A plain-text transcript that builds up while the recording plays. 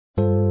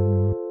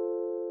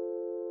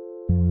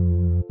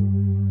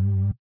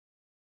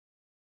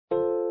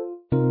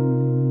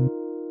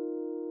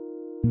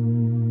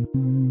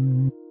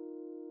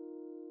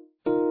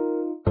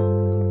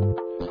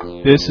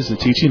This is a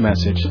teaching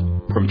message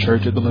from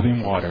Church of the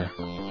Living Water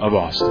of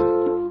Austin.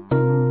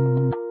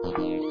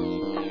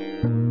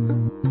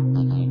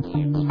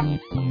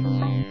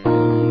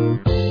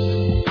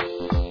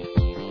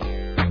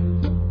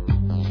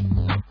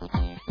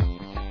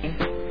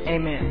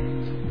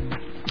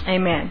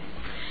 Amen.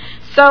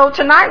 So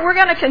tonight we're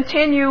going to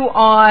continue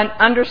on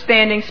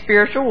understanding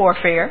spiritual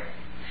warfare.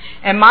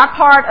 And my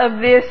part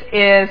of this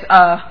is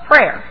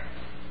prayer.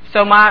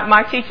 So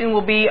my teaching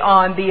will be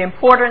on the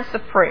importance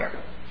of prayer.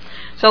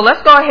 So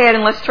let's go ahead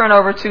and let's turn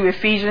over to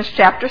Ephesians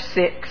chapter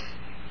 6.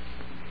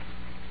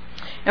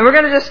 And we're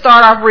going to just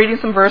start off reading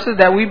some verses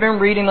that we've been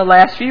reading the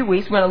last few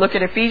weeks. We're going to look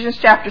at Ephesians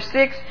chapter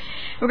 6.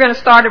 We're going to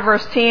start at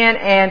verse 10,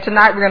 and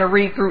tonight we're going to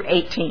read through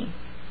 18.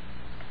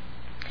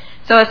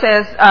 So it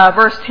says,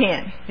 verse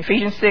 10,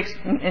 Ephesians 6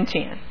 and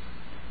 10.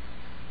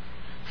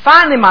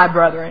 Finally, my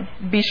brethren,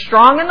 be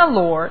strong in the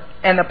Lord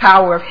and the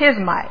power of his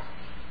might.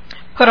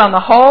 Put on the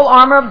whole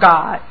armor of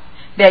God,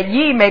 that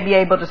ye may be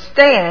able to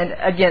stand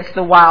against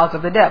the wiles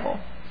of the devil.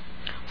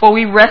 For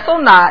we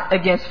wrestle not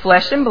against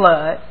flesh and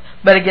blood,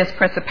 but against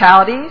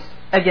principalities,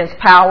 against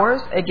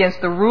powers,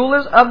 against the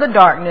rulers of the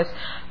darkness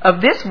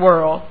of this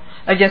world,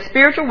 against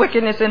spiritual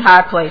wickedness in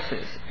high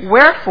places.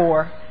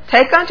 Wherefore,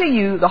 take unto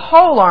you the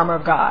whole armor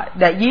of God,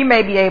 that ye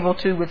may be able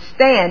to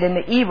withstand in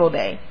the evil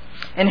day.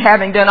 And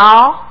having done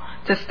all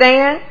to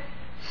stand,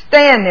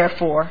 stand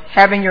therefore,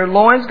 having your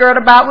loins girt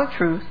about with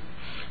truth,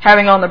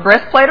 having on the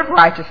breastplate of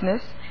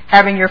righteousness,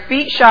 having your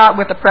feet shod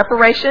with the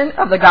preparation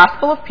of the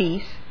gospel of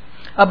peace,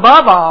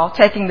 above all,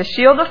 taking the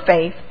shield of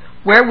faith,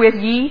 wherewith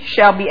ye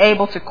shall be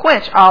able to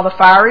quench all the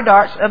fiery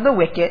darts of the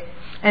wicked,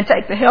 and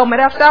take the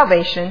helmet of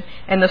salvation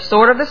and the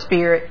sword of the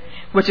Spirit,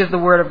 which is the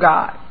word of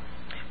God.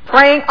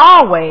 Praying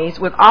always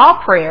with all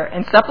prayer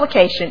and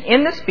supplication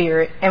in the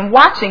Spirit, and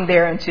watching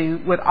thereunto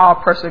with all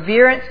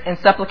perseverance and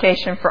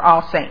supplication for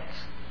all saints.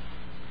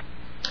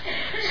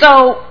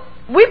 So,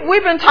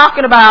 we've been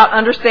talking about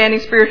understanding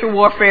spiritual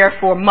warfare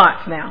for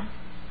months now.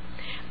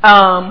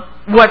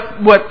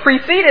 What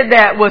preceded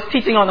that was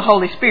teaching on the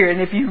Holy Spirit.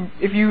 And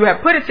if you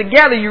have put it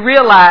together, you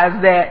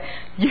realize that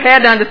you had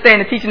to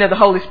understand the teaching of the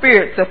Holy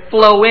Spirit to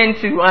flow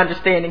into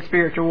understanding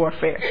spiritual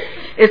warfare.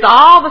 It's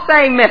all the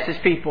same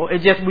message, people.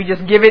 It's just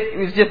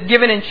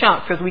given in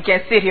chunks because we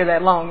can't sit here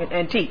that long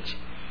and teach.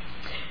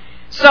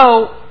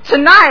 So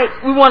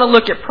tonight we want to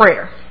look at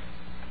prayer.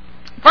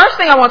 First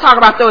thing I want to talk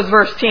about though is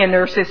verse 10.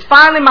 There it says,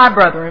 "Finally, my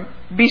brethren,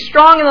 be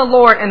strong in the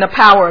Lord and the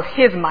power of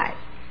his might."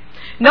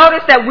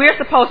 Notice that we're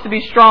supposed to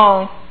be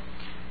strong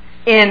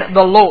in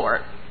the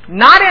Lord,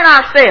 not in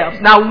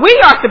ourselves. Now,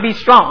 we are to be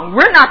strong.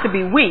 We're not to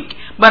be weak,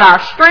 but our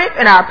strength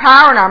and our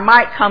power and our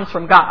might comes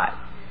from God.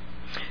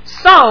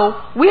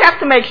 So, we have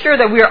to make sure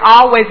that we are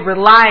always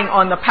relying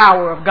on the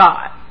power of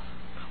God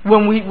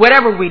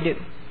whatever we do.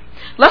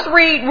 Let's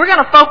read. We're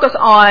going to focus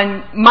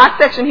on, my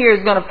section here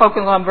is going to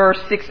focus on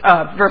verse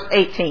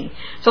 18.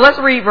 So let's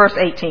read verse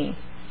 18.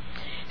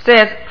 It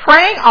says,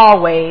 "Praying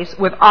always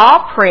with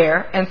all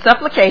prayer and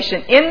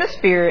supplication in the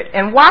Spirit,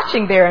 and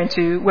watching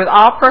thereunto with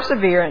all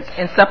perseverance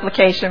and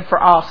supplication for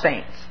all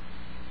saints."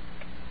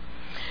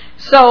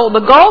 So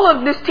the goal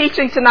of this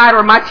teaching tonight,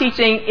 or my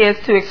teaching, is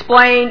to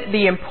explain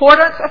the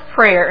importance of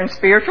prayer in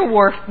spiritual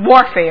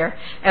warfare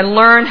and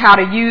learn how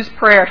to use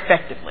prayer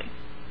effectively.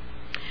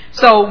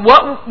 So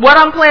what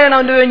I'm planning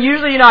on doing,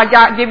 usually,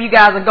 I give you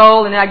guys a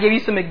goal and then I give you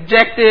some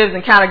objectives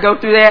and kind of go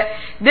through that.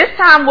 This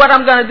time what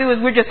I'm going to do is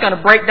we're just going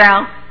to break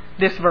down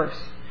this verse.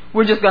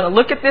 We're just going to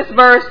look at this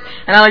verse,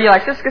 and I know you're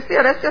like, "Sister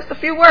Casteel, that's just a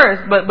few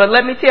words." But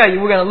let me tell you,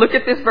 we're going to look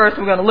at this verse,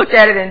 we're going to look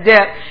at it in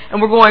depth,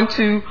 and we're going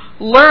to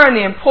learn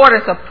the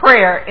importance of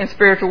prayer in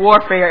spiritual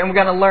warfare, and we're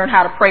going to learn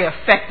how to pray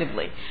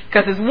effectively.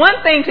 Because it's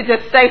one thing to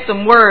just say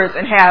some words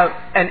and have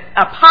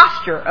a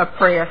posture of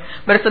prayer,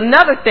 but it's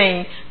another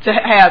thing to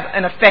have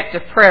an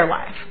effective prayer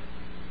life.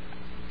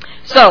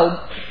 So,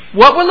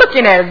 what we're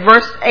looking at is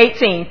verse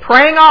 18,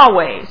 "Praying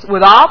always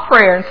with all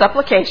prayer and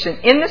supplication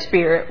in the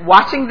Spirit,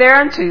 watching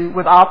thereunto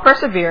with all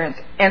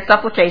perseverance and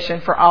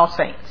supplication for all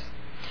saints."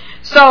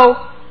 So,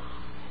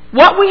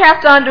 what we have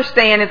to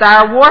understand is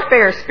our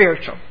warfare is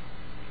spiritual.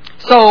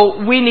 So,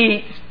 we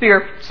need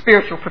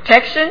spiritual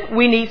protection.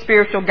 We need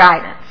spiritual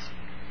guidance.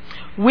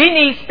 We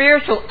need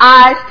spiritual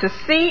eyes to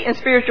see and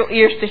spiritual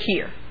ears to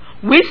hear.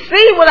 We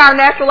see with our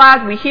natural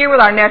eyes, we hear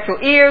with our natural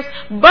ears,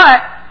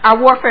 but our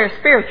warfare is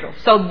spiritual.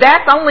 So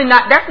that's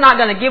not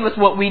going to give us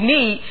what we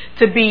need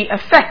to be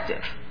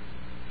effective.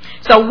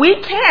 So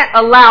we can't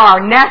allow our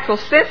natural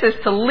senses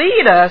to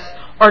lead us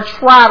or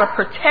try to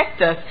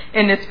protect us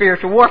in this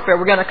spiritual warfare.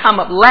 We're going to come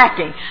up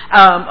lacking.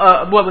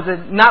 What was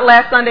it? Not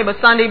last Sunday, but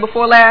Sunday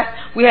before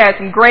last, we had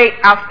some great,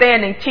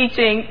 outstanding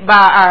teaching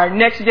by our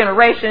next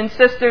generation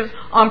sisters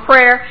on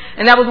prayer.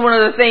 And that was one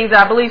of the things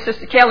that I believe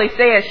Sister Kelli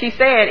said. She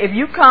said, if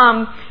you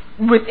come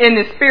within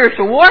this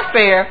spiritual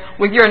warfare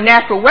with your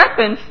natural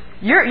weapons,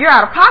 you're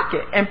out of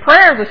pocket. And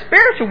prayer is a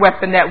spiritual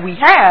weapon that we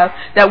have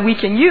that we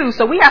can use.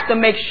 So we have to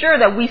make sure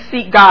that we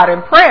seek God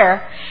in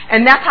prayer.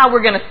 And that's how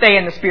we're going to stay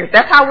in the Spirit.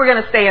 That's how we're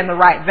going to stay in the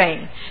right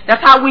vein.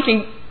 That's how we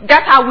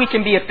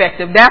can be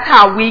effective. That's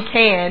how we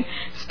can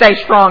stay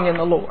strong in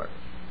the Lord.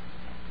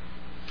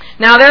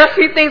 Now, there are a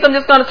few things I'm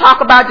just going to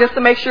talk about just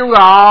to make sure we're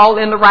all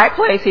in the right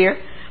place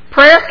here.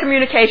 Prayer is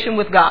communication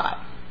with God.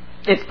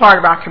 It's part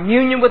of our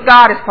communion with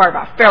God. It's part of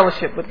our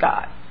fellowship with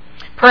God.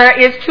 Prayer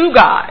is to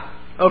God.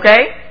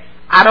 Okay?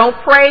 I don't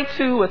pray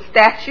to a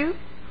statue.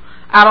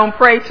 I don't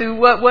pray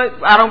to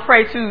I don't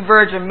pray to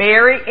Virgin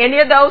Mary. Any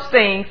of those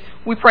things,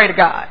 we pray to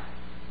God.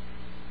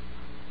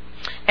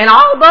 And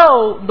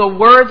although the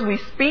words we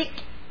speak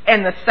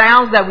and the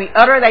sounds that we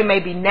utter, they may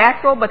be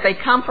natural, but they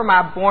come from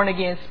our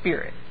born-again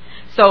spirit.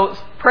 So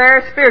prayer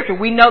is spiritual.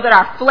 We know that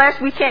our flesh,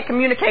 we can't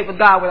communicate with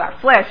God with our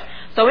flesh.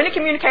 So any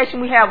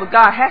communication we have with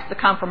God has to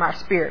come from our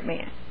spirit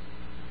man.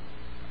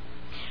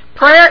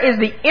 Prayer is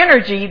the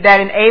energy that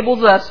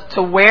enables us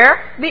to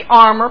wear the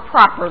armor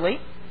properly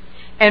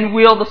and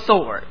wield the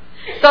sword.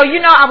 So,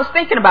 I was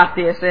thinking about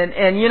this and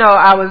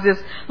I was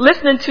just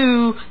listening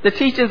to the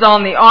teachings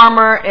on the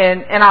armor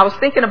and I was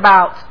thinking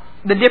about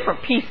the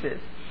different pieces.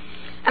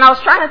 And I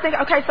was trying to think,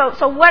 okay,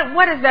 so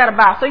what is that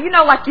about? So,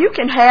 like you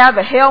can have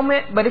a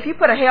helmet, but if you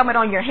put a helmet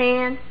on your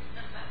hand,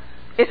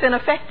 it's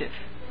ineffective.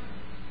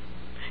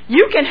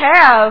 You can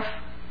have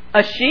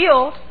a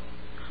shield,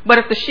 but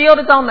if the shield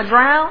is on the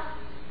ground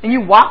and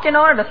you walking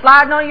on it or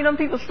sliding on it, them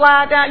people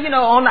slide down,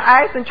 on the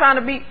ice and trying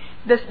to beat,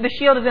 the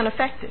shield is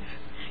ineffective.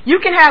 You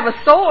can have a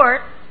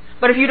sword,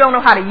 but if you don't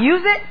know how to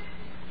use it,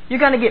 you're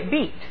going to get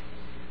beat.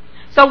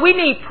 So we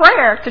need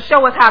prayer to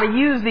show us how to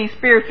use these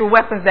spiritual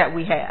weapons that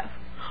we have.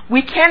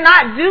 We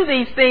cannot do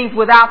these things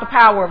without the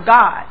power of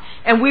God.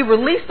 And we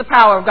release the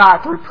power of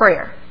God through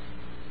prayer.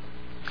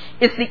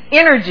 It's the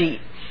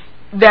energy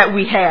that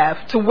we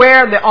have to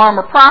wear the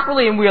armor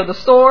properly and wield the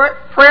sword.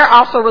 Prayer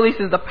also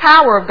releases the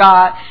power of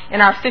God in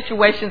our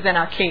situations and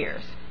our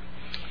cares.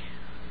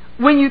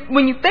 When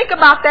you think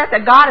about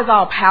that God is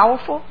all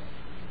powerful,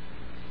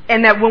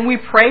 and that when we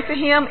pray to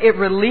Him, it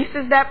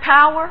releases that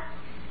power,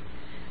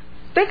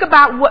 think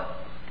about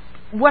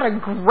what a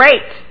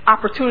great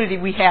opportunity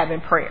we have in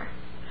prayer.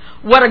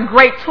 What a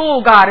great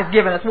tool God has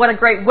given us. What a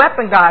great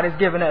weapon God has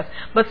given us.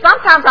 But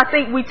sometimes I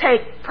think we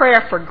take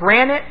prayer for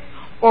granted,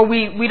 or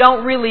we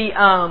don't really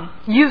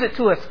use it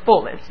to its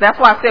fullest. That's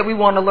why I said we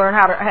want to learn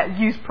how to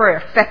use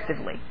prayer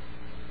effectively.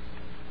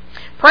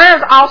 Prayer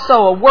is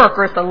also a work,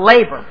 or it's a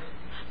labor,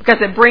 because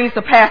it brings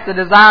to pass the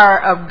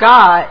desire of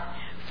God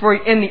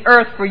in the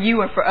earth for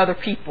you and for other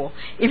people.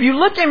 If you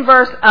look in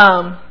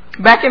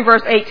back in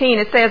verse 18,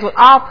 it says, with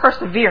all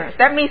perseverance.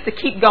 That means to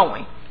keep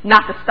going,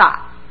 not to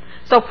stop.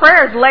 So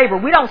prayer is labor.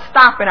 We don't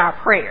stop in our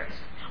prayers.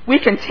 We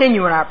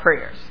continue in our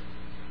prayers.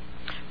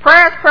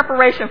 Prayer is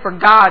preparation for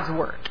God's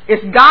work.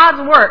 It's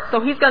God's work, so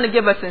He's going to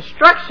give us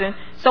instruction,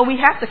 so we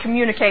have to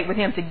communicate with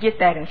Him to get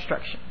that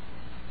instruction.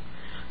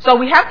 So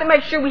we have to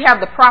make sure we have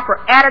the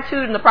proper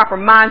attitude and the proper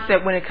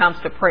mindset when it comes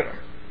to prayer.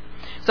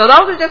 So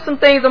those are just some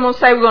things I'm going to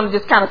say. We're going to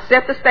just kind of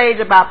set the stage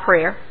about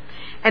prayer.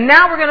 And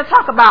now we're going to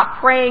talk about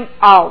praying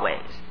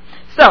always.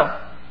 So,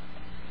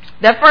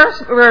 that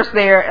first verse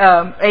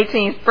there,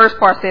 18, first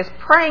part says,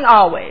 praying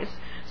always.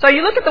 So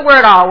you look at the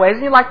word always,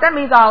 and you're like, that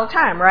means all the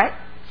time, right?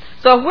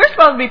 So if we're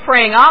supposed to be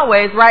praying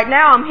always, right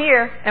now I'm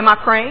here, am I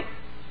praying?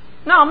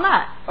 No, I'm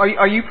not.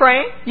 Are you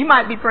praying? You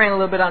might be praying a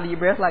little bit under your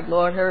breath, like,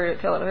 Lord, hurry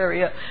up, tell her to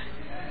hurry up.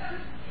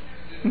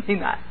 Me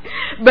not.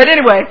 But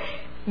anyway,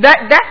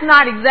 that's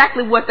not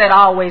exactly what that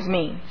always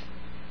means.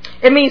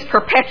 It means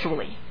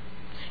perpetually,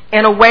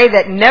 in a way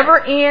that never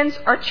ends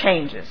or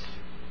changes.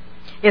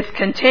 It's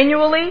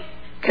continually,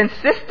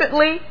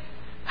 consistently,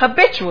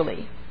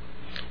 habitually,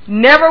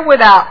 never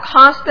without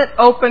constant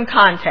open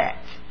contact.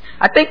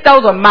 I think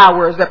those are my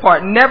words, that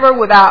part. Never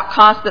without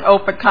constant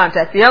open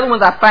contact. The other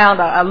ones I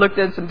found, I looked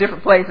in some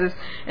different places,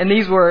 and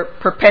these were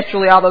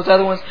perpetually, all those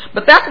other ones.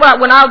 But that's what,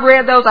 when I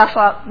read those, I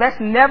thought, that's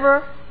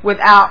never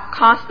without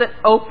constant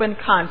open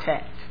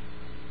contact.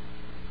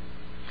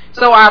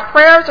 So our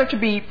prayers are to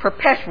be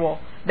perpetual.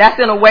 That's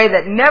in a way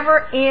that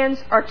never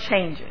ends or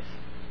changes.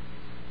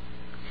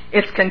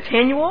 It's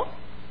continual,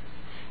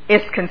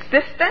 it's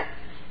consistent,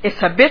 it's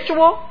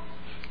habitual,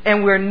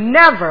 and we're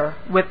never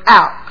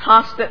without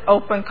constant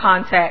open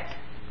contact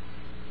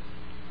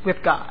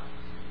with God.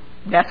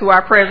 That's who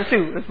our prayers are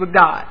to, is with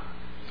God.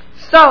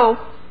 So,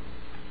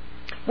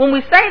 when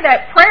we say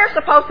that, prayer is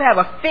supposed to have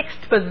a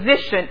fixed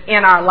position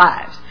in our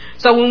lives.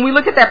 So when we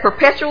look at that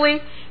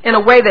perpetually, in a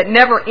way that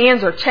never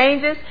ends or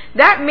changes,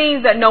 that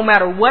means that no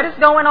matter what is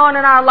going on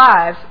in our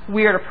lives,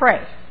 we are to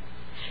pray.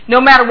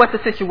 No matter what the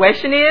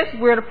situation is,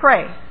 we're to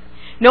pray.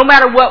 No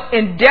matter what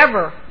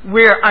endeavor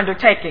we're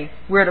undertaking,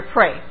 we're to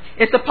pray.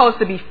 It's supposed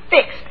to be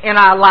fixed in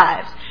our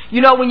lives.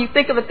 You know, when you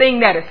think of a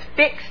thing that is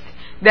fixed,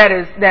 that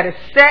is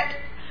set,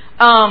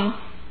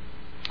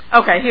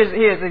 okay,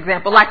 here's an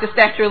example, like the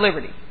Statue of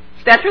Liberty.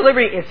 Statue of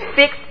Liberty is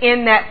fixed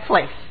in that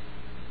place.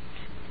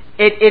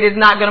 It is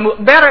not going to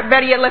move.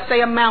 Better yet, let's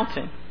say a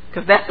mountain,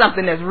 because that's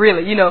something that's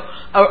really,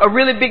 a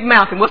really big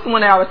mountain. What's the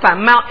one that I always say?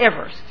 Mount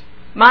Everest.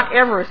 Mount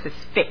Everest is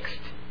fixed.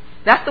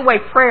 That's the way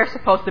prayer is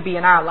supposed to be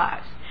in our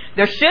lives.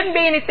 There shouldn't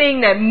be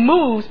anything that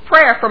moves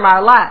prayer from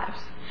our lives.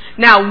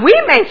 Now, we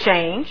may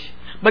change,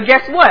 but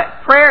guess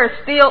what? Prayer is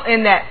still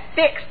in that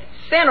fixed,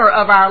 center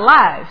of our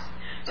lives.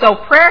 So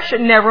prayer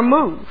should never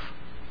move.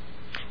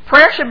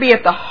 Prayer should be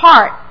at the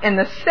heart and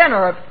the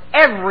center of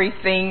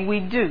everything we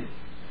do.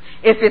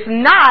 If it's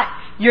not,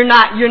 you're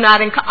not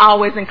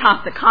always in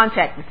constant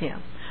contact with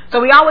Him. So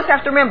we always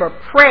have to remember,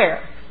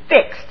 prayer,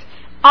 fixed,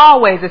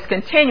 always, it's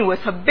continuous,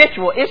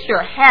 habitual, it's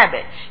your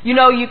habit. You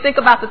know, you think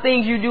about the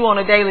things you do on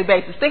a daily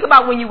basis. Think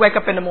about when you wake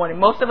up in the morning.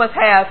 Most of us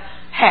have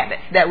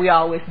habits that we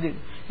always do.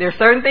 There are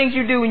certain things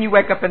you do when you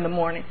wake up in the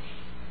morning.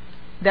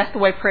 That's the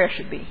way prayer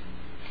should be.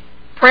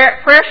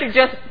 Prayer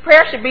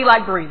should be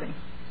like breathing.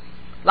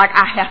 Like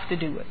I have to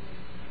do it.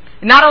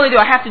 Not only do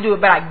I have to do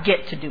it, but I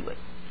get to do it.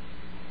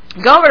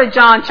 Go over to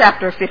John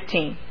chapter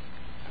 15.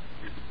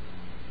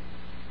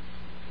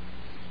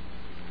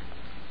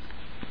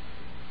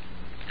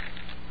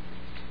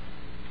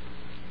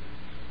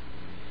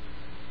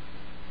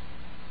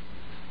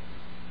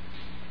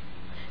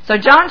 So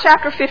John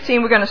chapter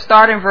 15, we're going to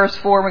start in verse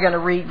 4 and we're going to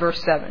read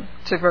verse 7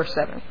 to verse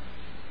 7.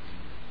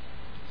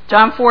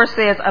 John 4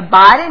 says,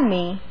 "Abide in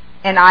me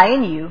and I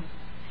in you,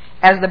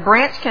 as the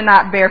branch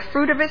cannot bear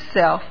fruit of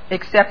itself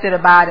except it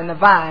abide in the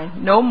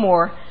vine. No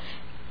more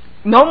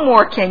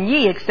can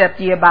ye except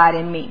ye abide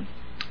in me.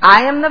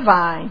 I am the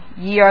vine,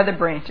 ye are the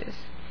branches.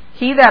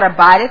 He that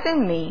abideth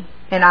in me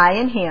and I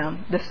in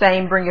him, the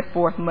same bringeth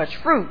forth much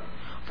fruit.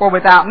 For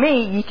without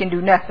me ye can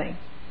do nothing.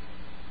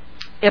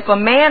 If a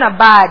man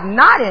abide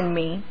not in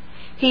me,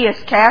 he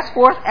is cast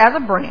forth as a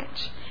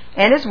branch,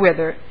 and is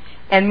withered,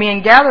 and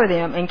men gather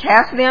them, and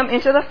cast them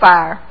into the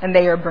fire, and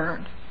they are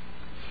burned.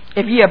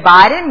 If ye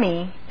abide in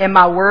me, and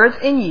my words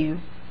in you,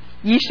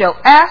 ye shall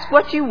ask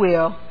what you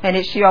will, and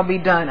it shall be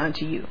done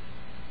unto you."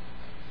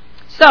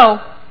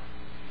 So,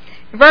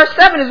 verse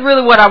 7 is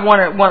really what I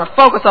want to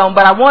focus on,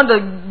 but I wanted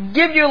to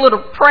give you a little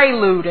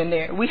prelude in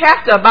there. We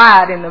have to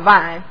abide in the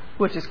vine,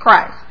 which is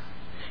Christ.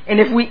 And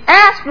if we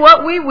ask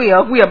what we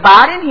will, if we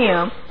abide in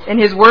Him, and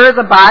His words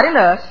abide in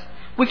us,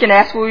 we can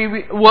ask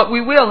what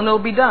we will, and it will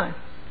be done.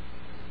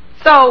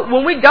 So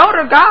when we go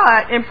to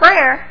God in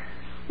prayer,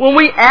 when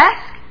we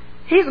ask,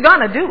 He's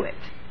going to do it.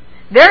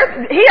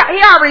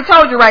 He already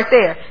told you right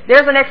there.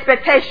 There's an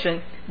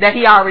expectation that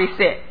He already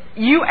set.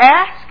 You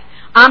ask,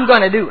 I'm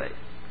going to do it.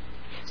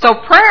 So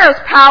prayer is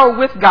power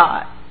with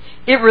God.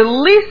 It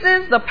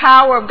releases the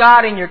power of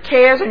God in your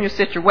cares and your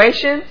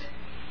situations.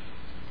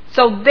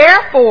 So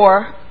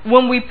therefore,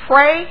 when we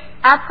pray,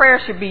 our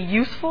prayers should be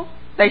useful,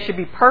 they should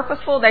be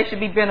purposeful, they should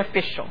be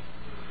beneficial.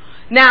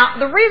 Now,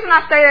 the reason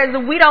I say that is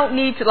that we don't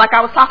need to, like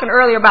I was talking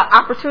earlier about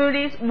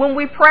opportunities, when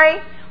we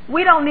pray,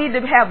 we don't need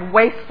to have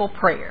wasteful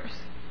prayers.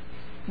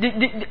 Does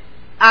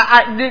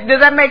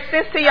that make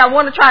sense to you? I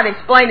want to try to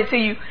explain it to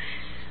you.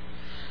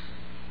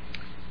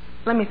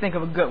 Let me think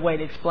of a good way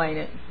to explain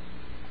it.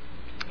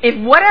 If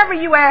whatever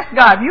you ask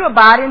God, if you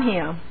abide in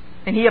Him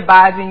and He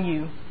abides in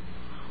you,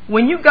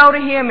 when you go to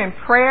Him in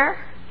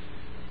prayer,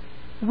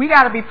 we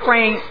got to be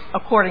praying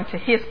according to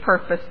His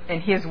purpose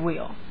and His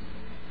will.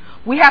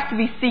 We have to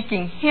be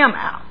seeking Him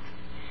out.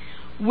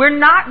 We're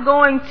not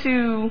going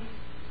to...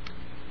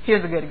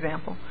 Here's a good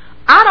example.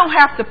 I don't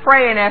have to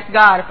pray and ask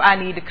God if I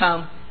need to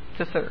come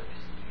to service.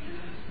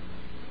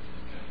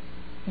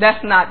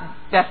 That's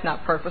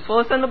not purposeful.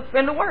 It's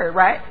in the Word,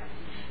 right?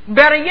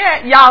 Better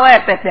yet, y'all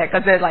ask that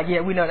because they're like,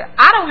 yeah, we know that.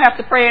 I don't have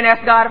to pray and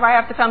ask God if I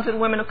have to come to the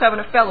Women of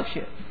Covenant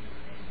Fellowship.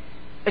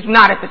 It's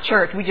not at the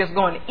church. We're just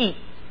going to eat.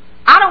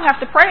 I don't have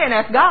to pray and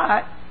ask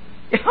God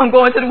if I'm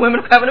going to the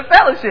Women of Covenant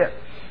Fellowship.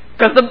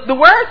 Because the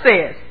Word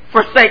says,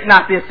 forsake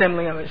not the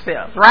assembling of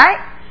yourselves, right?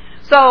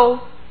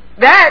 So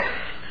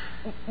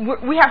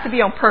we have to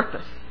be on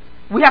purpose.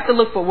 We have to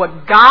look for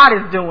what God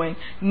is doing,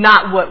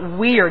 not what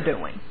we are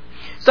doing.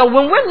 So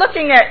when we're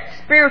looking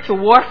at spiritual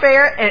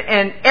warfare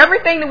and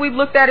everything that we've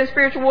looked at in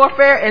spiritual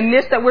warfare and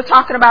this that we're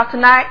talking about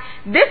tonight,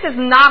 this is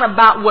not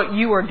about what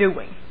you are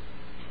doing.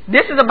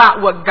 This is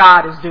about what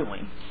God is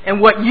doing and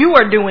what you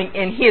are doing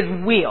in His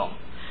will.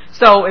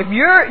 So if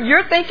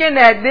you're thinking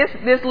that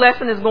this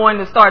lesson is going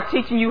to start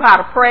teaching you how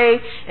to pray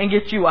and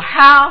get you a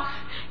house,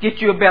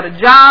 get you a better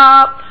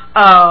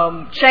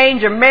job,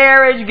 change your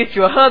marriage, get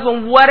you a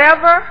husband,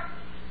 whatever,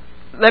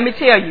 let me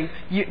tell you,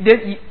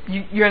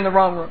 you're in the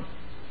wrong room.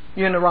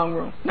 You're in the wrong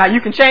room. Now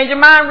you can change your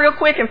mind real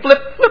quick and flip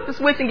the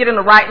switch and get in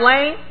the right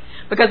lane,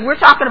 because we're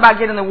talking about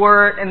getting the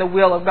Word and the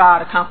will of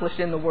God accomplished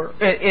in the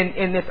world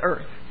in this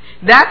earth.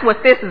 That's what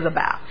this is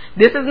about.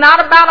 This is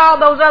not about all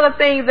those other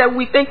things that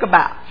we think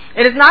about.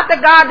 It is not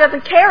that God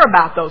doesn't care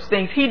about those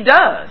things. He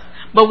does.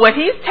 But what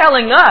He's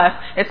telling us,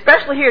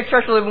 especially here at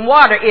Church of Living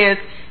Water, is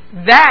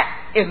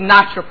that is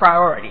not your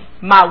priority.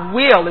 My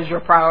will is your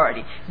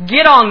priority.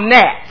 Get on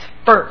that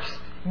first.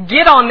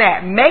 Get on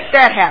that. Make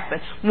that happen.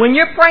 When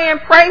you're praying,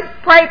 pray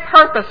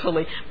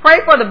purposefully. Pray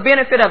for the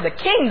benefit of the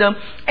kingdom.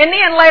 And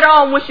then later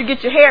on, once you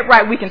get your head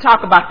right, we can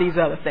talk about these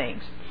other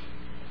things.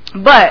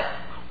 But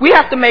we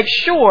have to make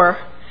sure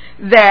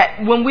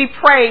that when we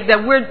pray,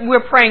 that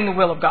we're praying the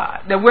will of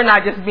God. That we're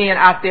not just being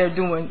out there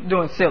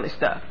doing silly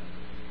stuff.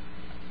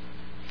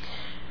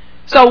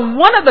 So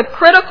one of the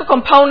critical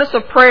components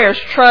of prayer is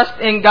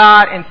trust in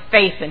God and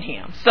faith in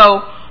Him.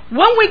 So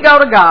when we go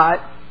to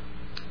God,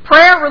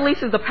 Prayer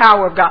releases the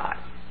power of God,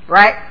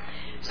 right?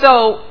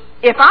 So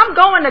if I'm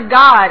going to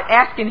God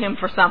asking Him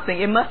for something,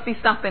 it must be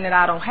something that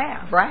I don't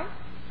have, right?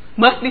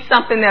 Must be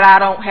something that I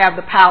don't have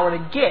the power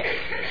to get.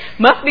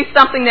 Must be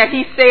something that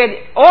He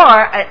said, or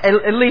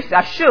at least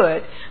I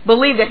should,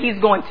 believe that He's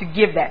going to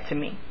give that to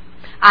me.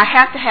 I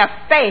have to have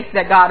faith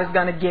that God is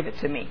going to give it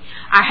to me.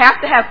 I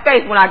have to have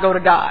faith when I go to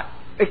God.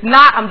 If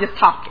not, I'm just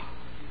talking.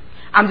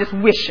 I'm just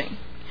wishing.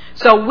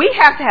 So we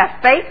have to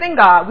have faith in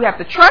God. We have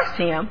to trust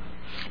Him.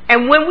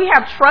 And when we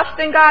have trust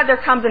in God, there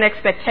comes an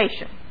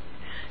expectation.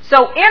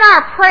 So in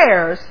our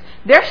prayers,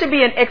 there should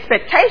be an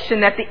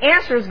expectation that the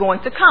answer is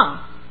going to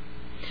come.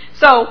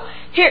 So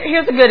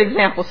here's a good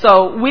example.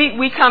 So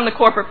we come to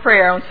corporate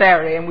prayer on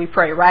Saturday and we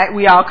pray, right?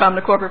 We all come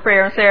to corporate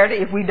prayer on Saturday.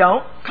 If we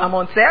don't, come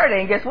on Saturday,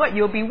 and guess what?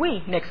 You'll be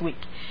next week.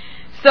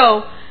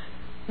 So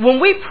when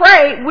we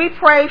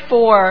pray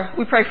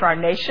for our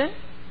nation.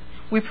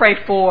 We pray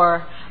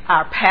for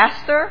our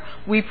pastor.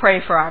 We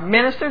pray for our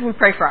ministers. We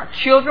pray for our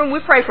children. We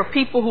pray for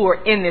people who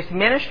are in this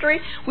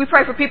ministry. We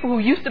pray for people who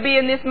used to be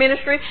in this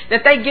ministry,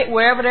 that they get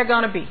wherever they're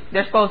going to be.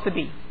 They're supposed to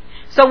be.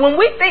 So when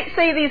we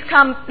see these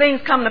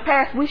things come to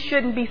pass, we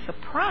shouldn't be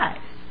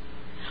surprised.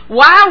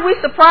 Why are we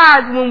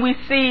surprised when we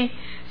see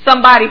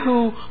somebody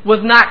who was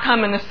not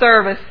coming to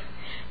service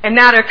and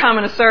now they're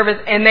coming to service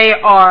and they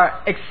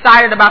are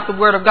excited about the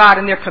Word of God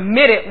and they're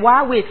committed? Why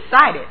are we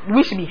excited?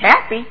 We should be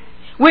happy.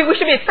 We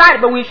should be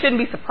excited, but we shouldn't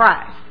be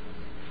surprised.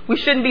 We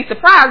shouldn't be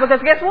surprised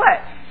because guess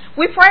what?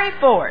 We prayed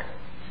for it.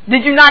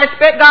 Did you not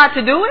expect God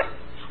to do it?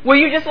 Were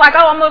you just like,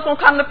 oh, I'm just going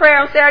to come to prayer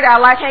on Saturday. I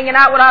like hanging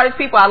out with all these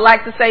people. I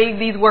like to say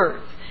these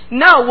words.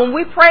 No, when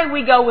we pray,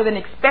 we go with an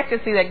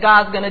expectancy that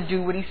God's going to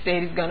do what He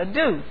said He's going to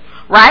do.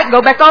 Right?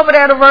 Go back over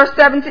there to verse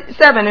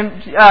 7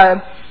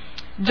 in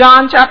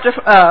John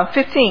chapter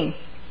 15.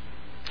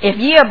 If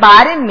ye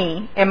abide in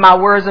me, and my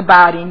words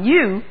abide in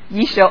you,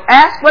 ye shall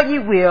ask what ye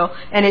will,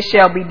 and it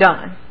shall be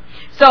done.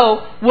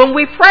 So when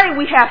we pray,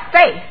 we have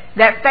faith.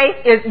 That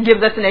faith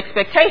gives us an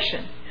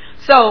expectation.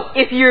 So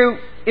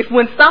if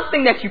when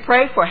something that you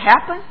prayed for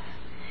happens,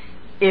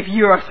 if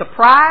you're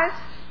surprised,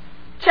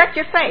 check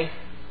your faith.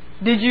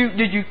 Did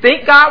you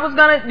think God was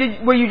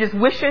were you just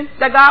wishing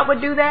that God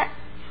would do that?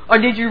 Or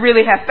did you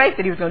really have faith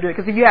that He was going to do it?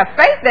 Because if you have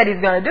faith that He's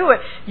going to do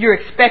it, you're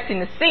expecting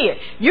to see it.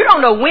 You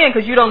don't know when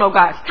because you don't know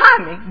God's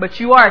timing, but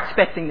you are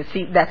expecting to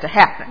see that to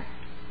happen.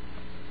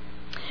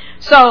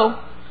 So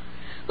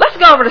let's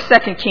go over to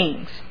 2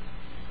 Kings.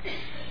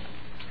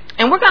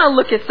 And we're going to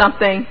look at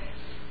something.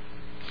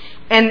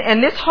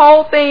 And this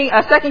whole thing,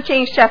 2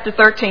 Kings chapter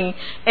 13,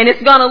 and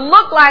it's going to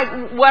look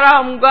like what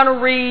I'm going to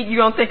read.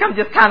 You're going to think I'm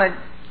just kind of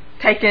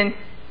taking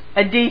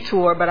a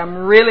detour, but I'm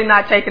really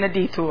not taking a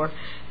detour.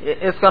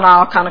 It's going to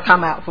all kind of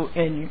come out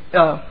in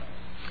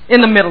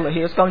the middle of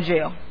here. It's going to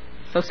gel.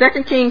 So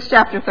 2 Kings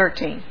chapter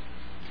 13.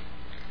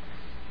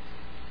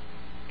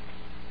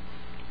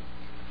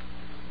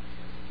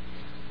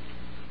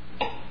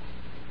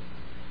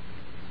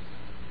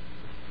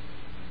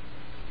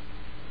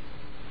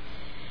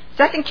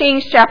 Second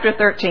Kings chapter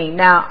 13.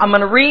 Now, I'm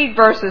going to read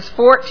verses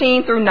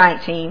 14 through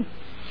 19.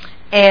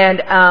 And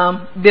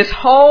this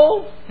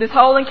whole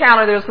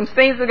encounter, there's some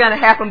things that are going to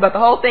happen, but the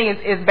whole thing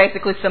is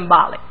basically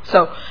symbolic.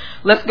 So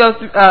let's go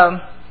through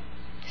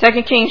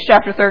 2 Kings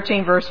chapter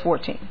 13, verse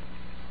 14.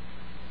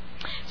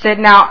 It said,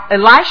 Now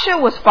Elisha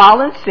was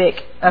fallen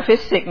sick of his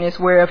sickness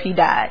whereof he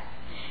died.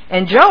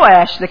 And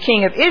Joash, the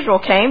king of Israel,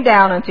 came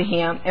down unto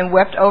him and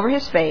wept over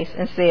his face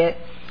and said,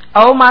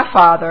 O my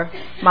father,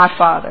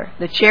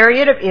 the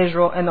chariot of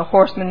Israel and the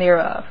horsemen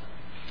thereof.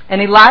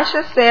 And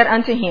Elisha said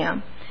unto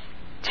him,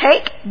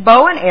 Take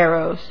bow and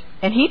arrows.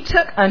 And he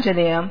took unto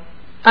him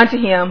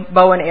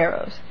bow and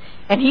arrows.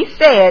 And he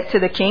said to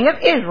the king of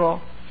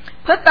Israel,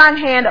 Put thine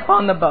hand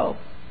upon the bow.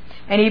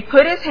 And he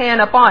put his hand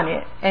upon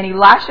it. And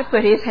Elisha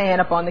put his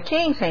hand upon the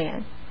king's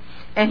hand.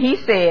 And he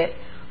said,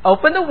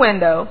 Open the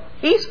window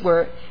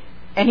eastward.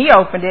 And he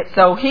opened it.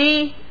 So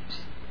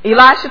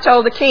Elisha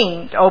told the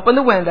king to open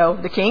the window.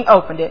 The king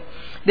opened it.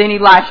 Then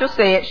Elisha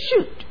said,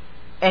 Shoot.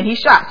 And he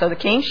shot. So the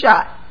king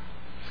shot.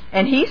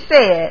 And he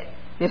said,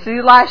 this is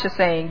Elisha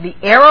saying, the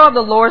arrow of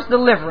the Lord's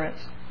deliverance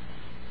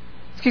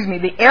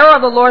and the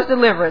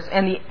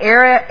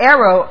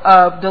arrow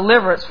of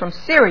deliverance from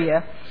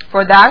Syria,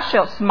 for thou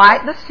shalt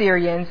smite the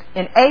Syrians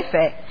in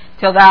Aphek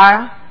till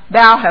thou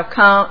have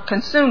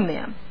consumed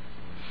them.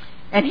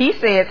 And he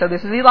said, so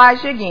this is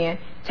Elisha again,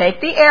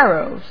 Take the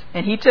arrows.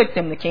 And he took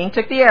them. The king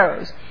took the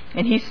arrows.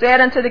 And he said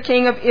unto the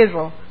king of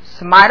Israel,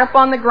 Smite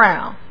upon the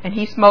ground. And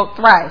he smote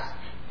thrice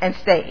and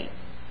stayed.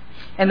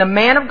 And the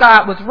man of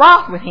God was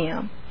wroth with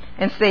him,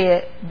 and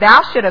said,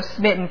 Thou should have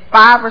smitten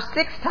 5 or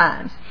 6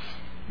 times.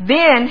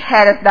 Then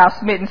hadst thou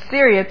smitten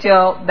Syria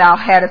till thou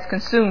hadst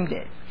consumed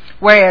it.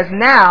 Whereas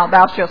now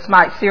thou shalt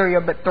smite Syria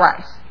but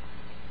thrice.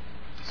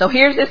 So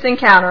here's this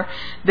encounter.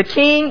 The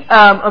king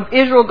of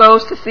Israel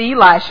goes to see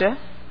Elisha.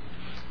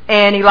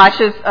 And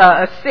Elisha's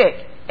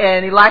sick.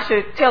 And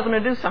Elisha tells him to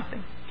do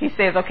something. He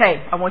says,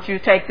 okay, I want you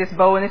to take this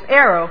bow and this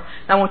arrow.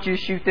 And I want you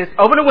to shoot this.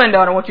 Open the window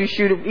and I want you to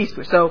shoot it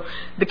eastward. So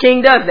the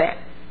king does that.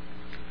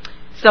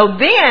 So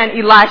then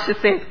Elisha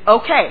says,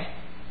 okay,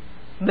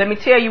 let me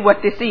tell you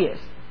what this is.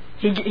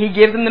 He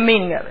gives them the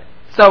meaning of it.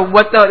 So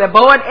what the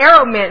bow and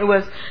arrow meant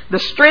was the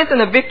strength and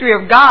the victory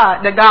of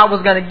God that God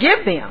was going to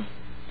give them.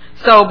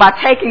 So by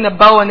taking the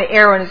bow and the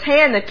arrow in his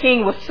hand, the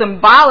king was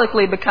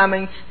symbolically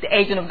becoming the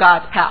agent of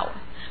God's power.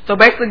 So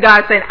basically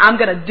God is saying, I'm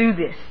going to do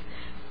this.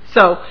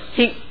 So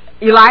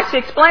Elisha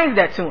explains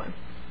that to him.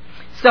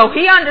 So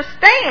he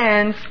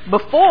understands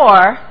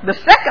before the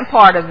second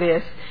part of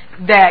this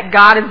that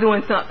God is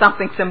doing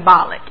something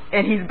symbolic.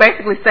 And he's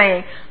basically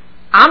saying,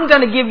 I'm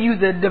going to give you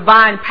the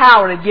divine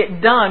power to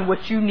get done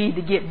what you need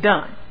to get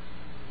done.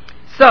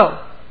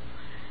 So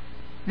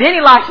then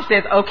Elisha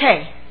says,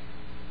 okay,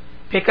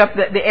 pick up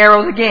the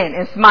arrows again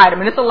and smite him.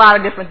 And it's a lot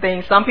of different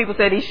things. Some people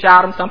said he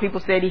shot him. Some people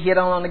said he hit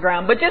him on the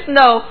ground. But just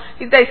know,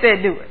 they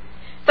said do it.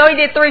 So he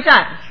did 3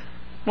 times.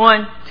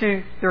 1,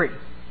 2, 3.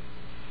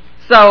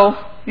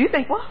 So you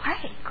think, well,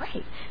 hey,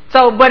 great.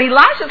 So, but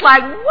Elisha's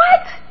like,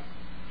 what?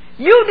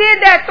 You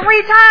did that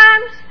 3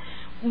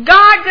 times?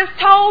 God just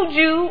told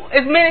you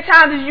as many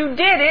times as you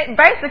did it,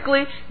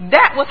 basically,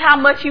 that was how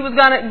much he was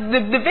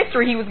the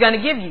victory he was going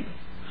to give you.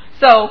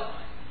 So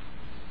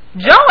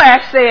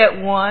Joash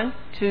said 1,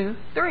 2,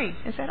 3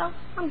 and said, oh,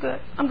 I'm good.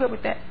 I'm good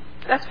with that.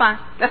 That's fine.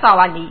 That's all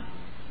I need.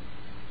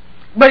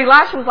 But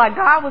Elisha was like,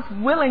 God was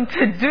willing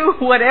to do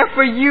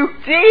whatever you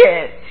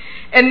did.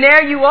 And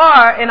there you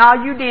are, and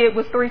all you did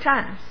was 3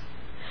 times.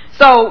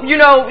 So,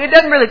 it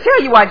doesn't really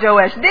tell you why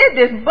Joash did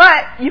this,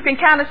 but you can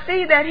kind of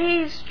see that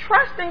he's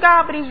trusting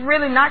God, but he's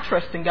really not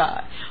trusting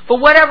God. For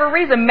whatever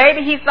reason,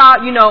 maybe he thought,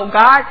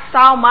 God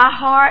saw my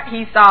heart.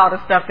 He saw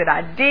the stuff that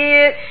I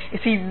did.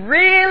 Is he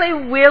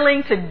really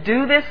willing to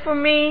do this for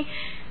me?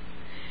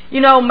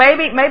 Maybe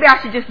I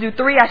should just do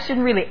 3. I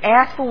shouldn't really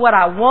ask for what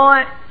I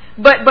want.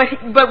 But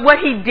what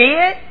he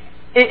did,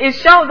 it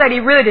shows that he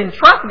really didn't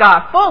trust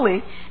God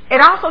fully. It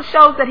also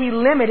shows that he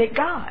limited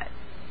God.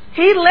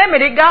 He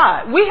limited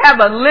God. We have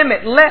a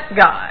limitless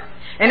God.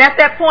 And at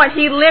that point,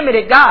 he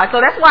limited God.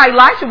 So that's why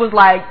Elisha was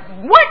like,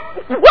 what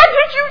did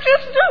you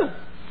just do?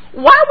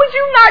 Why would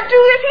you not do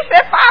this? He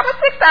said 5 or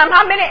 6 times.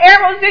 How many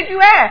arrows did you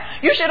have?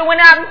 You should have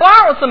went out and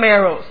borrowed some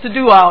arrows to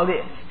do all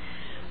this.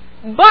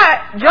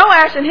 But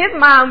Joash in his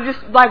mind was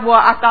just like, well,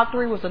 I thought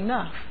 3 was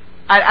enough.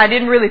 I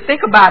didn't really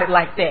think about it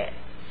like that.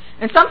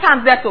 And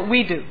sometimes that's what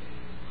we do.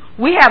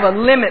 We have a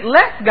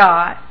limitless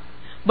God,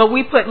 but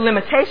we put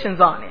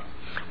limitations on it.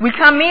 We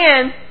come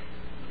in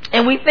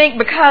and we think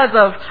because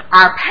of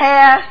our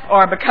past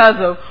or because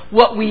of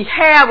what we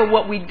have or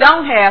what we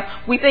don't have,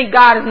 we think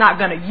God is not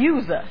going to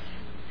use us.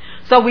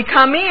 So we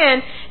come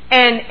in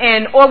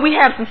or we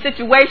have some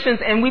situations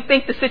and we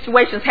think the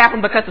situations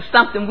happen because of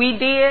something we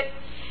did.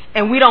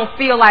 And we don't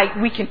feel like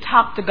we can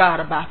talk to God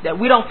about that.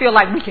 We don't feel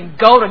like we can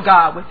go to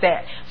God with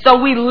that.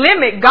 So we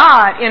limit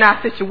God in our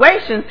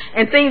situations,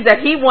 and things that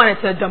he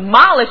wanted to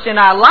demolish in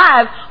our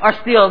lives are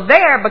still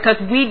there because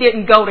we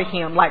didn't go to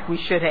him like we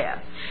should have.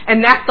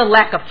 And that's the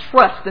lack of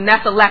trust, and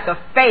that's the lack of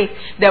faith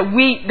that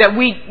we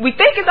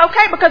think is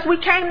okay because we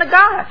came to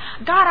God.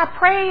 God, I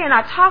pray and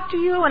I talk to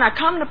you and I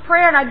come to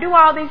prayer and I do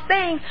all these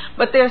things,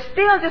 but there's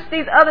still just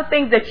these other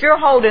things that you're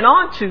holding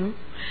on to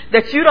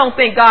that you don't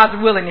think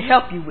God's willing to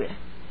help you with.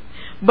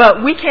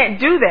 But we can't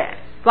do that.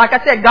 Like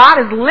I said, God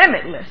is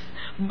limitless.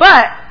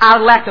 But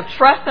our lack of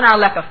trust and our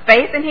lack of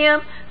faith in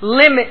him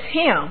limits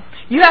him.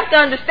 You have to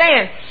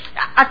understand,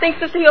 I think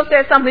Sister Hill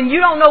said something, you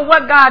don't know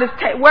what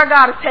where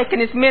God is taking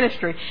his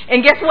ministry.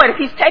 And guess what? If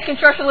he's taking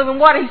Church of Living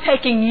Water, he's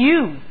taking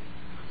you.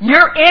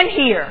 You're in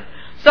here.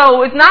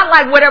 So it's not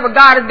like whatever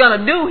God is going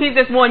to do, he's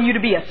just wanting you to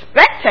be a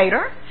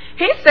spectator.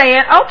 He's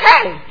saying,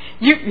 okay,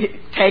 you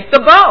take the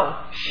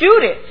bow,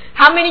 shoot it.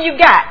 How many you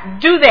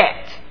got? Do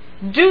that.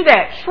 Do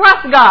that.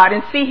 Trust God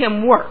and see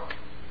him work.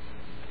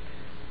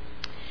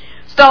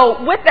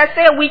 So with that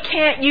said, we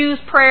can't use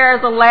prayer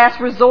as a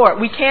last resort.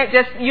 We can't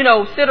just,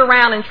 sit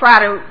around and try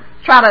to,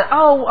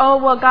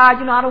 well,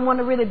 God, I don't want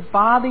to really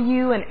bother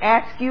you and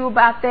ask you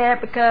about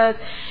that because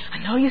I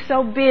know you're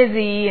so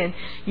busy and,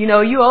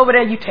 you over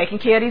there, you taking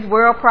care of these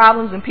world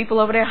problems and people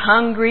over there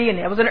hungry and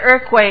there was an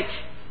earthquake.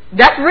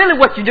 That's really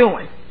what you're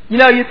doing.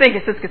 You're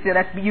thinking, Sister Casteel,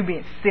 that's you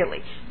being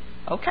silly.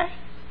 Okay.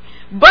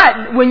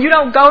 But when you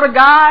don't go to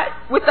God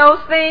with those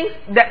things,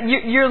 that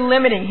you're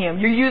limiting him.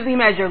 You're using him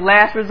as your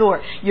last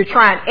resort. You're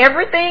trying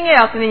everything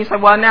else, and then you say,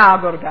 well, now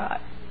I'll go to God.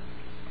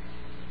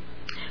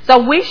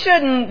 So we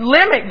shouldn't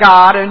limit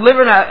God and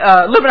limit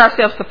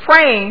ourselves to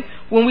praying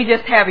when we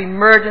just have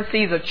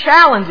emergencies or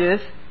challenges,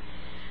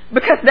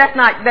 because that's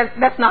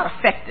not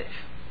effective.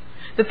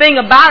 The thing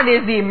about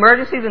it is the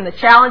emergencies and the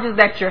challenges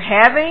that you're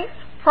having,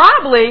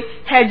 probably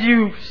had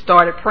you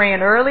started praying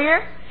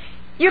earlier,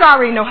 you'd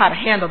already know how to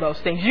handle those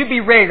things. You'd be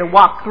ready to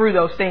walk through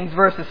those things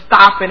versus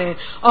stopping and,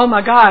 oh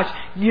my gosh,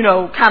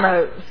 kind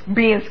of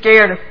being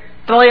scared and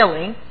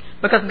flailing,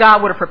 because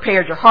God would have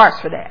prepared your hearts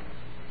for that.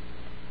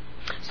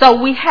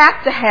 So we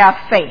have to have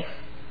faith.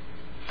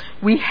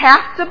 We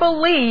have to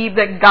believe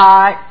that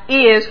God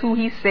is who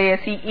he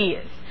says he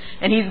is.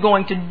 And He's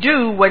going to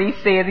do what He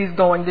says He's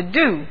going to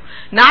do.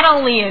 Not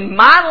only in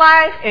my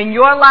life, in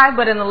your life,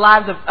 but in the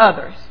lives of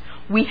others.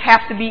 We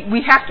have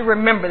to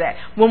remember that.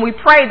 When we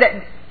pray,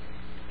 that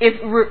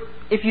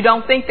if you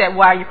don't think that,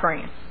 why are you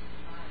praying?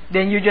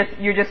 Then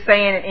you're just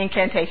saying an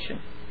incantation.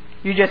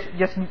 You're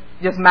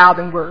just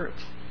mouthing words.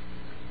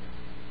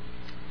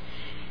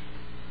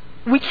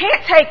 We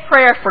can't take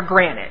prayer for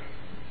granted.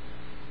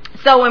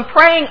 So in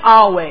praying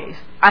always,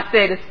 I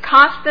said it's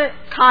constant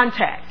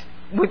contact,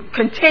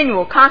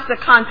 constant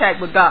contact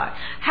with God.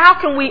 How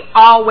can we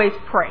always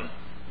pray?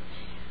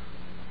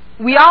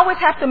 We always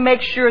have to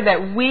make sure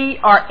that we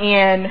are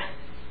in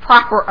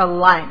proper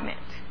alignment.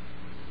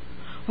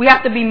 We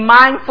have to be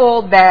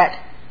mindful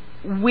that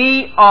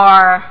we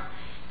are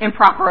in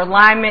proper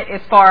alignment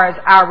as far as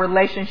our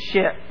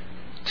relationship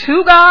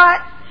to God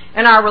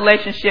and our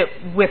relationship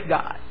with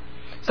God.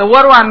 So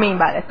what do I mean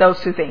by that? Those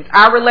two things.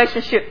 Our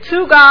relationship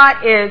to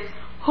God is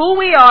who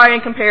we are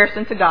in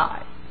comparison to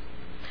God.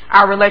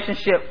 Our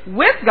relationship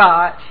with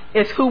God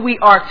is who we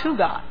are to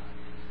God.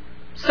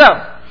 So,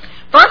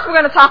 first we're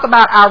going to talk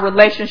about our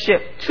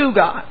relationship to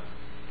God.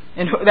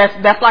 And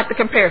that's like the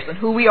comparison,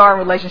 who we are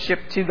in relationship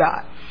to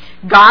God.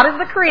 God is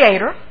the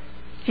creator.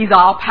 He's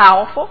all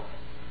powerful.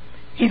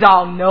 He's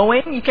all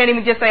knowing. You can't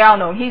even just say all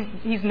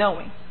knowing. He's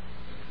knowing.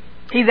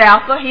 He's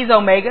Alpha. He's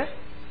Omega.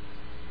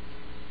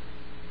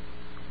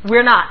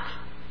 We're not.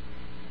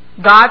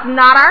 God's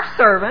not our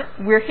servant.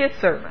 We're His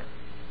servant.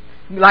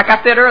 Like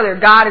I said earlier,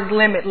 God is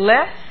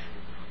limitless.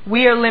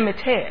 We are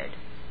limited.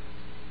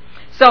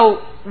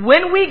 So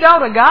when we go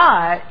to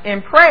God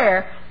in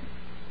prayer,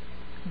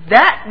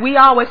 that we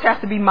always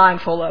have to be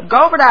mindful of. Go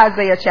over to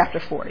Isaiah chapter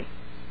 40.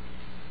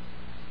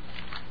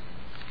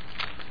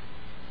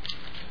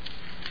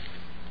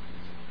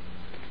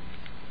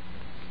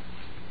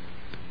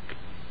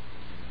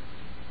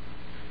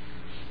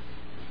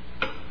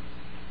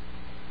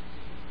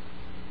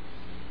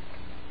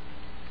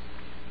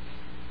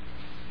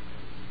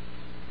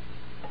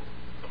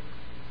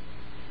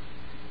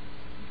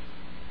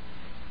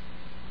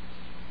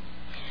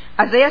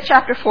 Isaiah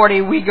chapter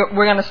 40, we're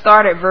going to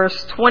start at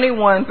verse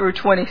 21 through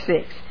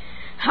 26.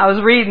 I was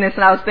reading this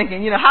and I was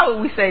thinking, how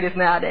would we say this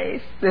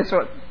nowadays? This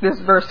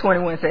verse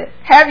 21 said,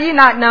 have you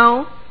not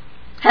known?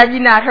 Have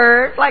you not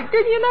heard? Like,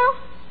 didn't you know?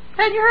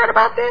 Have you heard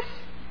about this?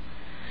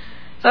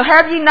 So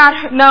have you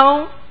not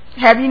known?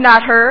 Have you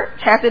not heard?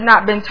 Hath it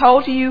not been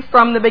told to you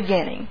from the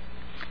beginning?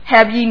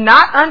 Have ye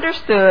not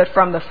understood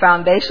from the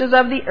foundations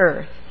of the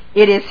earth?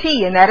 It is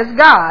He, and that is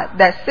God,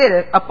 that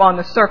sitteth upon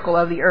the circle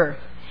of the earth.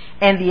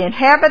 And the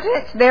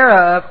inhabitants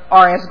thereof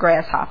are as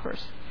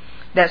grasshoppers,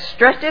 that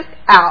stretcheth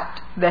out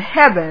the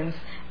heavens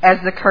as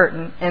the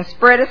curtain, and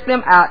spreadeth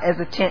them out as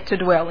a tent to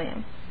dwell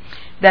in.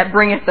 That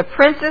bringeth the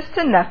princes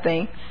to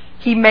nothing,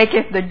 He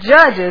maketh the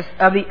judges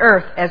of the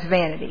earth as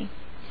vanity.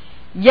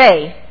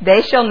 Yea,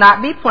 they shall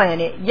not be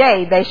planted,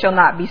 yea, they shall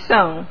not be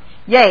sown,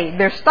 yea,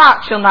 their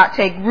stock shall not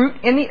take root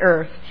in the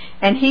earth,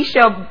 and he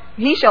shall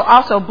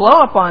also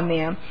blow upon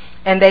them,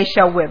 and they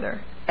shall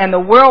wither. And the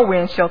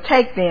whirlwind shall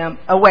take them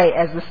away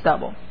as the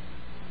stubble.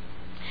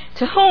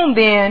 To whom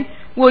then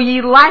will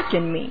ye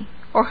liken me?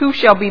 Or who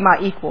shall be my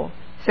equal?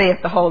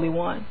 Saith the Holy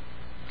One.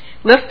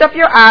 Lift up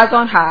your eyes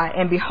on high,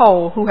 and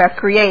behold who hath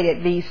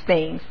created these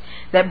things,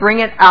 that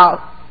bringeth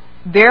out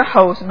their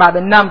host by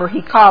the number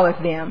He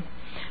calleth them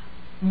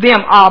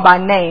all by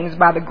names,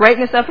 by the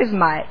greatness of His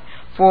might,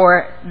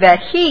 for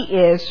that He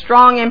is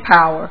strong in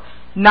power,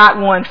 not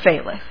one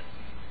faileth.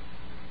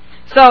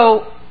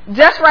 So,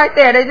 just right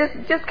there,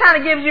 that just kind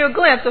of gives you a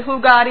glimpse of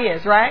who God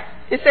is, right?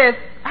 It says,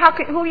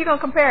 who are you going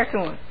to compare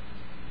to Him?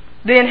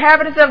 The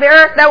inhabitants of the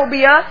earth, that would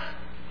be us,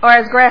 or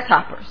as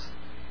grasshoppers.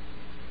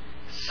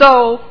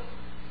 So,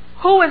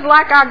 who is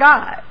like our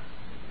God?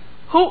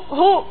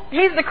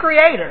 He's the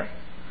creator.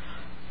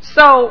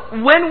 So,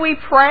 when we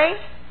pray,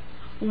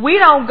 we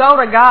don't go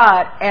to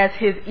God as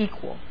His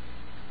equal.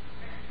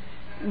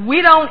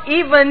 We don't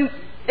even...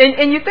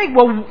 And you think,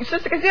 well,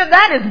 Sister Casteel,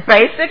 that is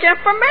basic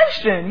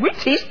information. We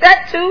teach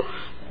that to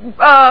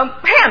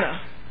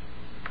Hannah.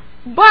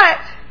 But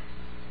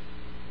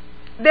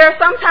there are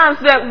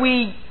sometimes that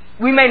we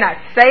may not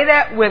say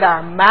that with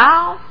our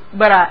mouths,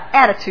 but our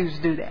attitudes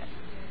do that.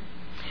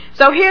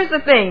 So here's the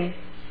thing.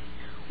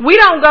 We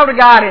don't go to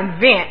God and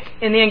vent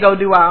and then go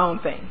do our own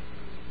thing.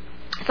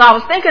 So I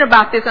was thinking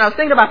about this, and I was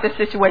thinking about this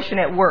situation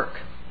at work.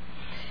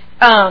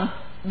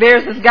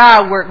 There's this guy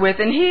I work with,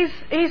 and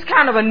he's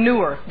kind of a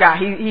newer guy.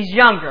 He's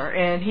younger,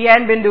 and he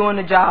hadn't been doing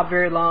the job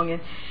very long,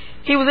 and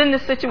he was in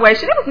this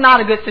situation. It was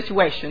not a good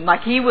situation.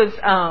 Like he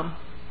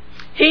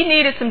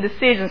needed some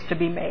decisions to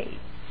be made,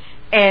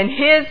 and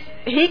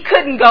he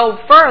couldn't go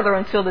further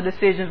until the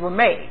decisions were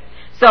made.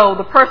 So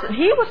the person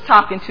he was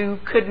talking to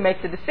couldn't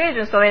make the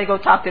decision, so they had to go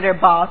talk to their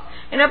boss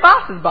and their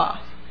boss's boss.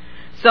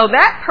 So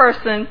that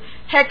person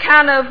had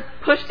kind of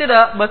pushed it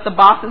up, but the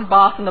boss's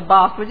boss and the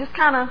boss were just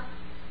kind of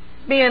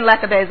being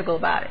lackadaisical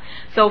about it.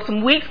 So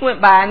some weeks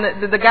went by, and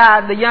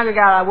the younger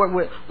guy I worked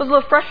with was a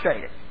little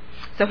frustrated.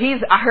 So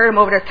I heard him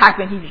over there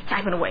typing. He was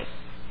typing away,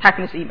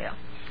 typing this email.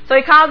 So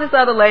he calls this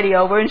other lady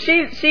over, and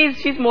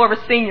she's more of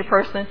a senior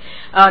person,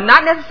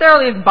 not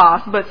necessarily his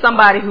boss, but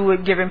somebody who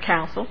would give him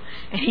counsel.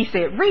 And he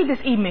said, read this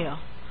email.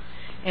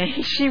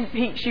 And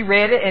she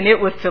read it, and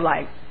it was to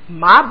like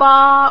my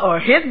boss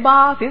or his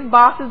boss's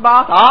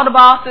boss, all the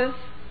bosses.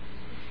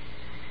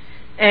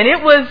 And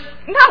it was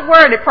not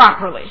worded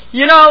properly.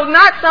 You know,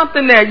 not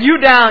something that you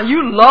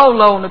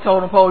low on the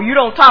totem pole. You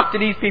don't talk to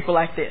these people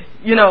like this,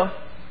 you know.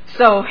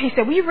 So he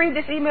said, will you read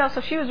this email?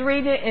 So she was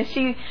reading it, and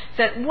she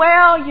said,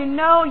 well, you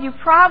know, you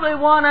probably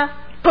want to,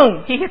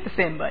 boom, he hit the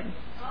send button.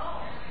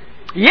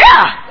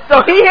 Yeah,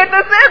 so he hit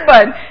the send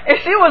button. And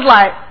she was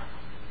like,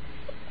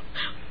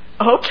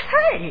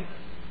 okay.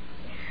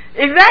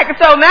 Exactly.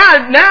 So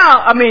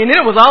now, I mean,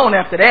 it was on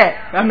after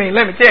that. I mean,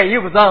 let me tell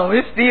you, it was on.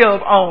 It's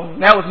still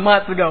on. That was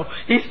months ago.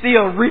 He's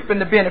still reaping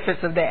the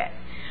benefits of that.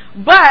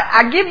 But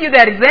I give you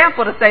that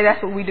example to say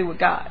that's what we do with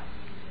God.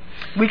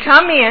 We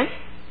come in,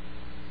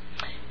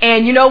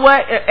 and you know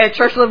what? At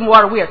Church Living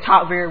Water, we are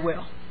taught very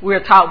well. We are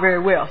taught very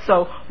well.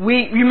 So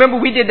you remember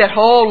we did that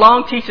whole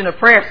long teaching of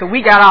prayer. So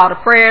we got all the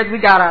prayers, we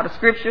got all the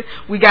scripture,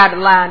 we got it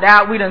lined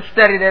out. We done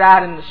studied it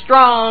out in the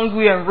Strongs,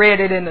 we done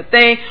read it in the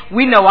thing.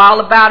 We know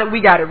all about it.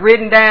 We got it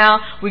written down.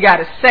 We got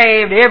it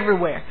saved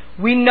everywhere.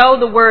 We know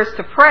the words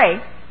to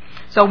pray.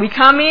 So we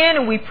come in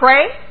and we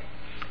pray,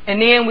 and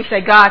then we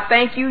say, God,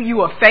 thank you. You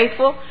are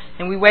faithful.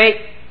 And we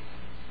wait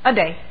a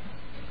day.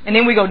 And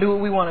then we go do what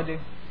we want to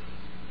do.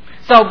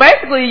 So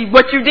basically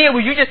what you did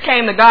was you just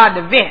came to God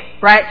to vent,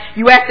 right?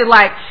 You acted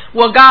like,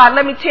 well, God,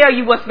 let me tell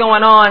you what's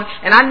going on.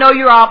 And I know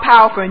you're all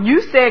powerful. And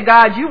you said,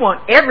 God, you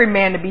want every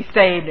man to be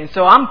saved. And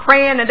so I'm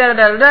praying and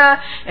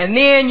da-da-da-da-da. And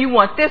then you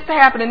want this to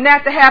happen and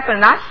that to happen.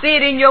 And I see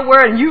it in your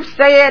word. And you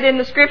say it in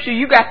the scripture.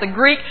 You got the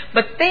Greek.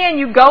 But then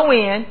you go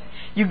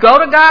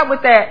to God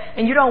with that.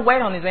 And you don't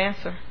wait on his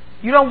answer.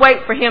 You don't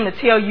wait for him to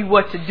tell you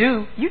what to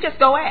do. You just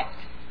go act.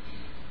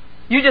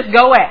 You just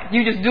go act.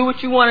 You just do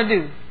what you want to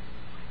do.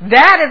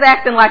 That is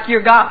acting like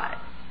you're God.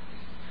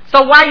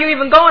 So why are you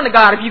even going to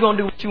God if you're going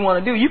to do what you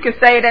want to do? You can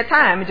say it at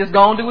time and just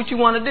go and do what you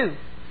want to do.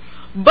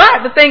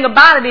 But the thing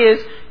about it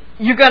is,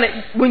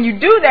 when you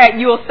do that,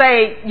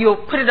 you'll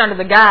put it under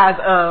the guise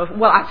of,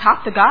 well, I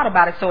talked to God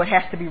about it, so it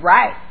has to be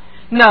right.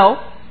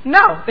 No,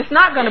 it's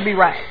not going to be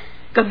right.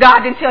 Because God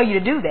didn't tell you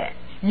to do that.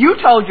 You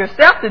told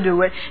yourself to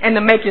do it, and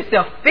to make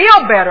yourself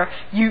feel better,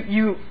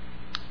 you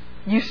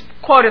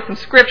quoted some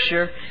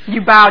scripture,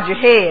 you bowed your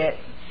head,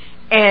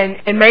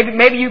 and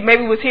maybe you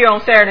was here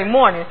on Saturday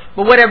morning,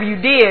 but whatever you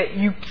did,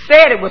 you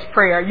said it was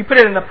prayer. You put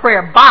it in a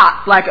prayer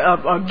box, like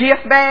a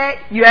gift bag.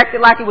 You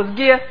acted like it was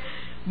gift,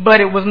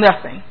 but it was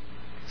nothing.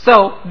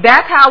 So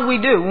that's how we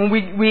do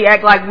when we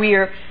act like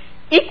we're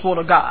equal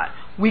to God.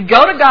 We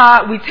go to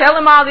God, we tell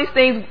him all these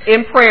things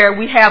in prayer,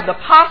 we have the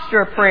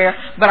posture of prayer,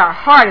 but our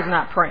heart is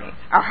not praying.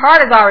 Our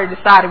heart has already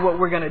decided what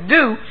we're going to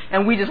do,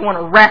 and we just want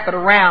to wrap it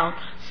around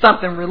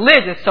something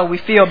religious so we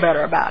feel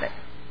better about it.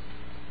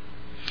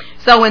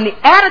 So in the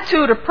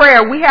attitude of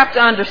prayer, we have to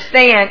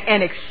understand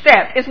and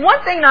accept. It's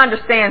one thing to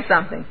understand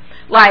something.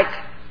 Like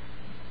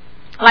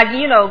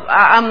you know,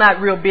 I'm not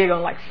real big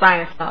on like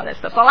science and all that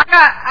stuff. So like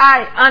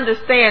I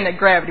understand that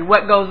gravity,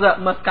 what goes up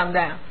must come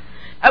down.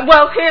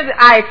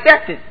 I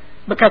accept it,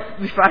 because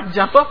if I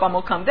jump up, I'm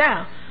going to come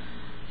down.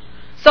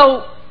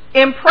 So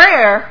in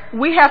prayer,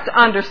 we have to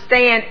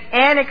understand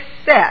and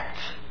accept.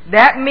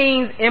 That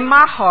means in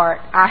my heart,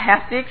 I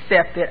have to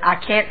accept it. I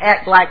can't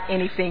act like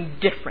anything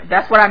different.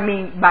 That's what I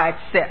mean by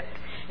accept.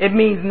 It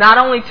means not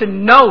only to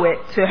know it,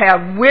 to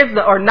have wisdom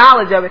or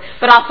knowledge of it,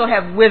 but also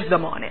have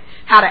wisdom on it,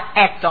 how to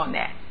act on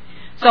that.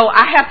 So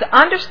I have to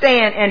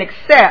understand and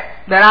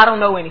accept that I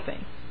don't know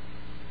anything.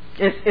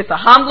 It's a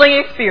humbling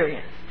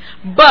experience,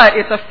 but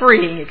it's a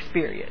freeing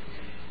experience.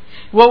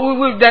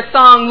 That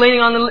song, Leaning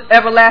on the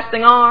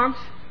Everlasting Arms,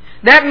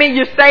 that means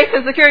you're safe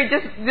and secure.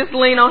 Just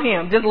lean on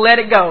him. Just let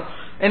it go.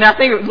 And I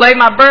think, lay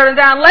my burden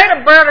down. Lay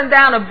the burden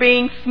down of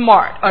being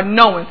smart or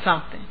knowing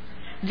something.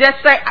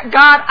 Just say,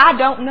 God, I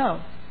don't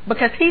know.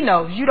 Because he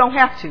knows. You don't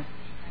have to.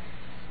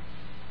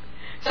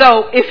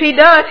 So if he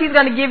does, he's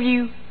going to give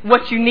you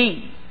what you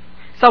need.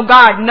 So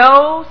God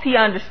knows, he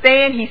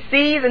understands, he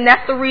sees, and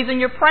that's the reason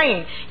you're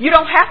praying. You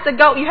don't have to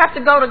go. You have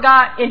to go to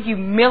God in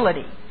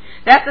humility.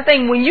 That's the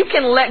thing. When you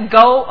can let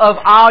go of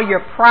all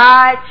your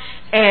pride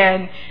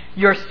and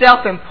your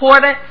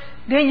self-importance,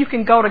 then you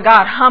can go to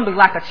God humbly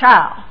like a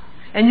child.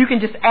 And you can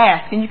just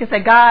ask, and you can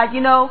say, God,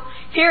 you know,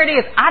 here it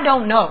is. I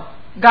don't know.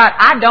 God,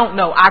 I don't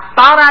know. I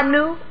thought I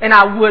knew, and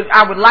I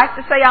would like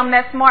to say I'm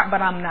that smart,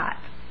 but I'm not.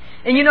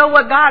 And you know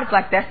what? God is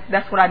like,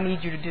 that's what I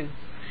need you to do.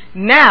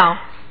 Now,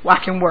 I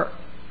can work.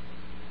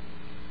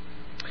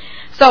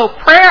 So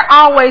prayer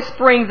always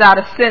springs out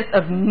a sense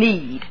of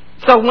need.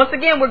 So once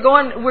again, we're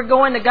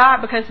going to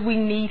God because we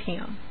need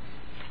him.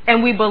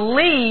 And we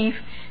believe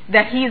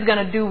that he's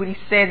going to do what he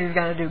says he's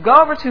going to do. Go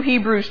over to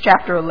Hebrews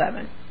chapter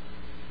 11.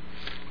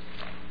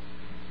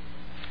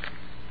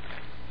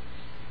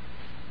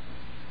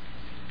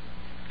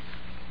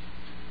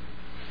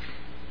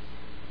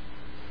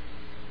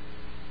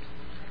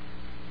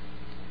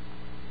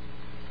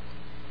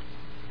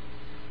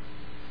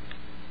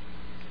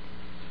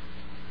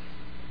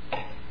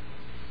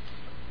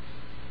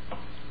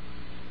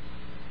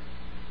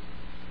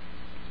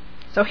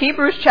 So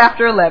Hebrews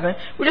chapter 11,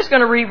 we're just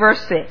going to read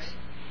verse 6.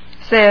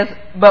 It says,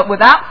 "But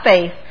without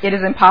faith it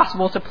is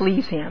impossible to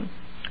please him.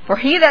 For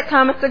he that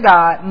cometh to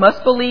God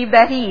must believe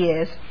that he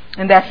is,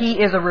 and that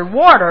he is a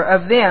rewarder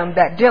of them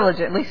that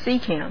diligently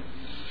seek him."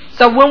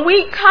 So when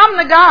we come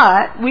to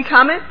God, we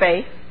come in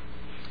faith,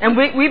 and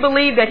we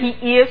believe that he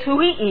is who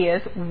he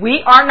is.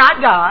 We are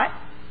not God.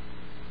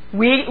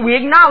 We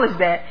acknowledge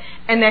that,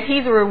 and that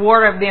he's a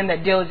rewarder of them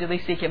that diligently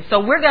seek him. So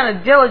we're going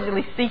to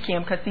diligently seek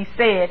him because he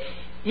said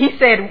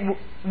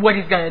what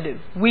he's going to do.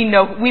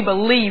 We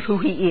believe who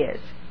he is.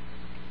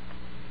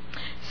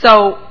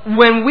 So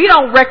when we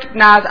don't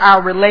recognize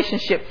our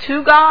relationship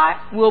to God,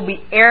 we'll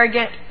be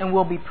arrogant and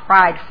we'll be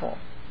prideful.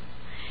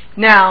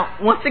 Now,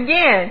 once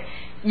again,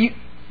 you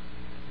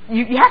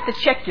have to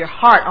check your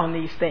heart on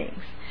these things.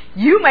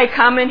 You may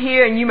come in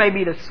here and you may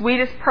be the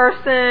sweetest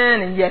person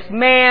and yes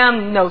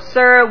ma'am, no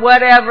sir,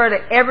 whatever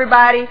to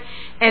everybody,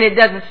 and it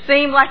doesn't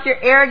seem like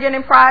you're arrogant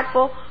and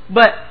prideful,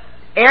 but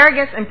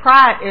arrogance and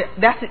pride,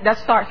 that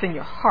starts in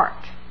your heart.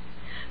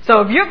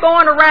 So if you're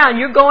going around,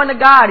 you're going to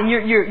God, and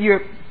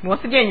you're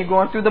once again, you're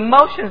going through the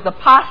motions, the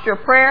posture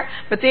of prayer,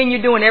 but then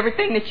you're doing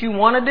everything that you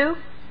want to do,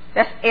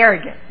 that's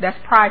arrogant. That's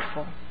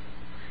prideful.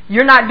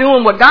 You're not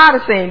doing what God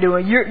is saying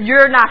doing.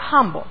 You're not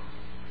humble.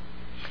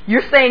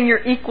 You're saying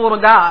you're equal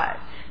to God.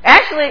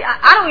 Actually,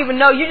 I don't even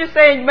know. You're just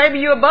saying maybe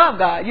you're above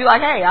God. You're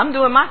like, hey, I'm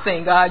doing my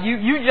thing, God.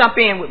 You jump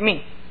in with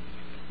me.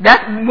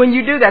 That's when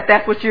you do that.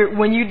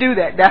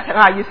 That's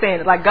how you're saying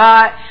it. Like,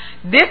 God,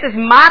 this is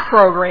my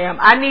program.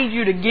 I need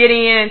you to get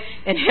in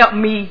and help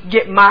me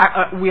get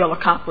my will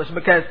accomplished,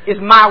 because it's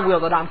my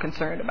will that I'm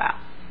concerned about,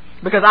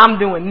 because I'm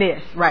doing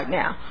this right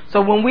now.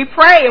 So when we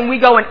pray and we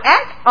go and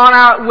act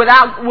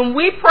on when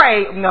we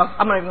pray, no,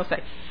 I'm not even going to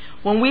say,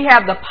 when we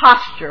have the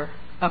posture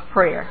of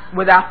prayer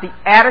without the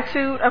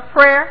attitude of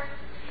prayer,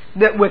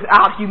 that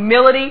without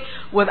humility,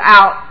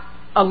 without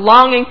a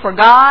longing for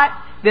God,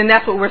 then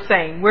that's what we're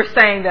saying. We're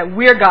saying that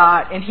we're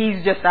God and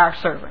he's just our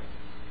servant.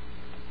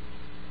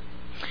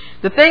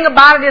 The thing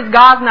about it is,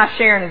 God's not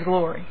sharing his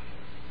glory.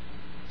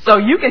 So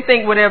you can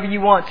think whatever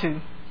you want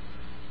to,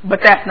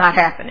 but that's not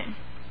happening.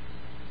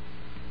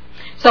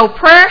 So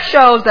prayer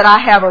shows that I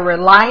have a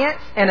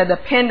reliance and a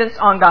dependence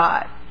on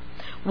God.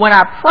 When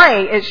I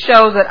pray, it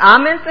shows that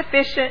I'm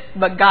insufficient,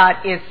 but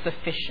God is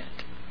sufficient.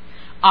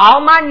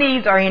 All my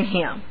needs are in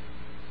him.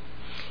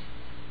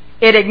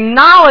 It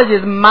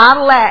acknowledges my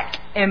lack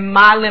and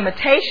my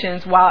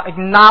limitations while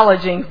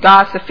acknowledging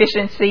God's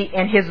sufficiency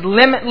and his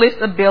limitless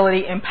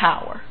ability and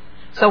power.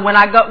 So when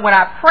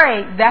I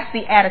pray, that's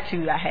the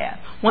attitude I have.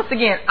 Once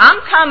again, I'm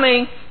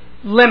coming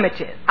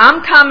limited.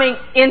 I'm coming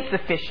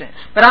insufficient.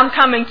 But I'm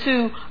coming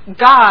to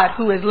God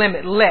who is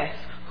limitless,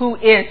 who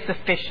is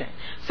sufficient.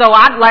 So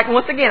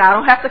once again, I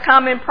don't have to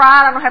come in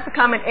pride. I don't have to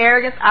come in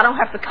arrogance. I don't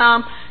have to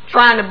come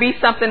trying to be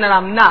something that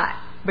I'm not,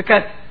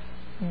 because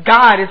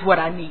God is what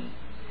I need.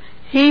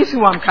 He's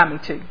who I'm coming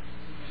to.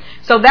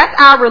 So that's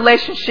our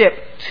relationship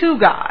to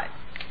God.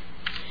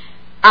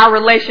 Our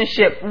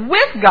relationship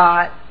with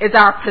God is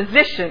our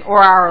position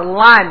or our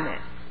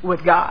alignment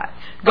with God.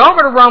 Go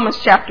over to Romans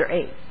chapter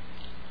 8.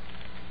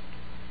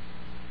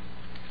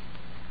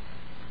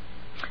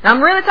 Now,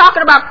 I'm really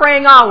talking about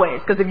praying always,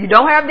 because if you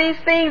don't have these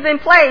things in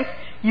place,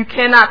 you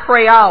cannot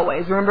pray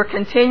always. Remember,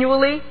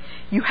 continually,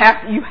 you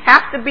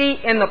have to be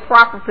in the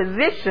proper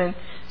position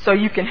so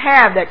you can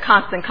have that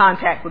constant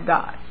contact with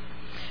God.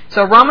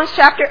 So Romans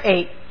chapter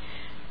 8,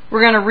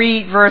 we're going to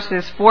read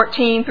verses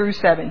 14 through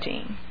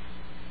 17.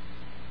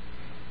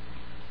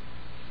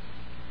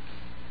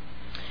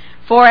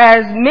 For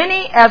as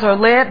many as are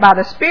led by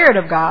the Spirit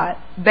of God,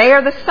 they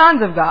are the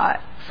sons of God.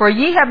 For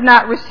ye have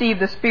not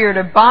received the spirit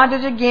of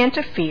bondage again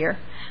to fear,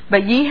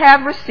 but ye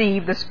have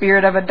received the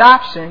spirit of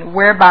adoption,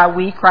 whereby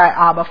we cry,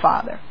 Abba,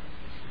 Father.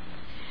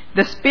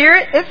 The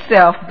Spirit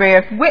itself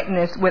beareth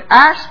witness with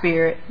our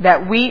spirit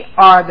that we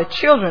are the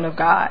children of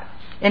God.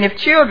 And if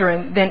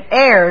children, then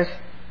heirs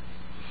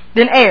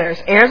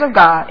of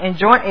God, and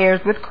joint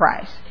heirs with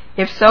Christ,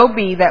 if so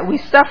be that we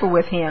suffer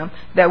with him,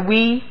 that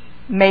we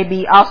may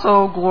be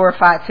also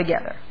glorified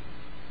together.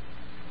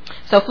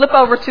 So flip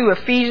over to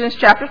Ephesians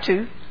chapter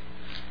 2.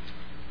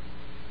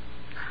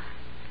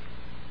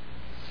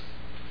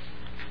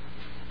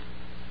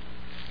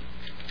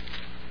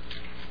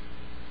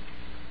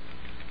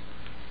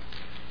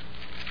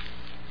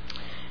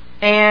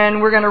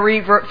 And we're going to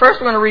read,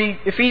 first we're going to read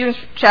Ephesians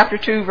chapter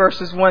 2,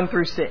 verses 1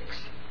 through 6.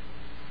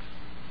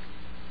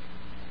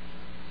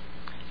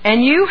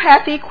 And you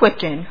hath he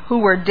quickened, who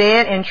were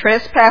dead in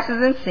trespasses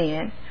and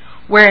sin,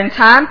 where in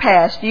time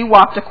past ye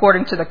walked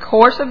according to the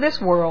course of this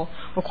world,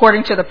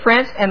 according to the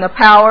prince and the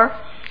power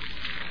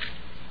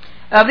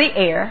of the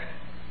air,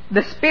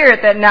 the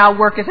spirit that now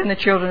worketh in the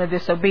children of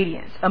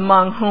disobedience,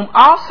 among whom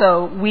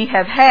also we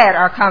have had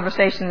our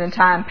conversations in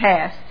time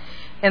past,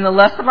 in the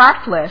lust of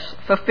our flesh,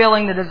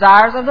 fulfilling the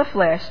desires of the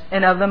flesh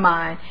and of the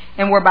mind,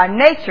 and were by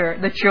nature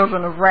the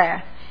children of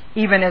wrath,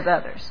 even as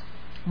others.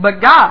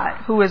 But God,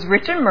 who is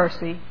rich in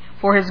mercy,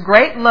 for his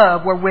great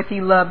love wherewith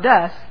he loved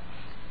us,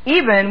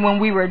 even when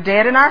we were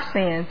dead in our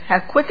sins,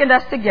 hath quickened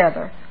us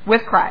together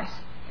with Christ.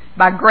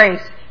 By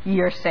grace ye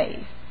are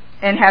saved,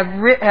 and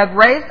have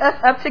raised us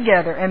up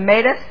together and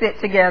made us sit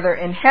together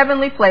in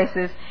heavenly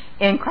places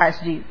in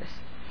Christ Jesus.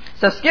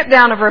 So skip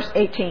down to verse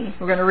 18.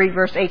 We're going to read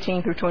verse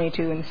 18 through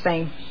 22 in the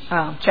same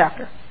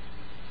chapter.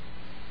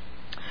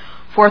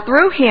 For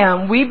through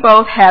him we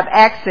both have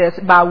access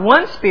by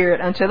one Spirit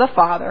unto the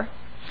Father.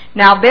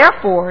 Now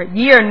therefore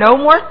ye are no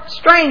more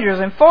strangers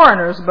and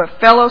foreigners, but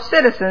fellow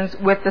citizens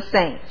with the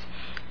saints,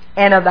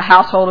 and of the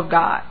household of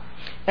God,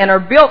 and are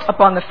built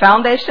upon the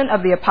foundation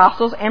of the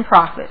apostles and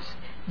prophets,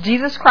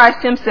 Jesus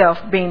Christ himself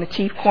being the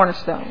chief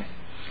cornerstone,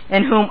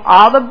 in whom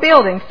all the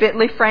building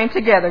fitly framed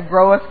together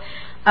groweth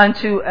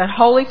unto an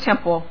holy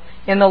temple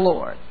in the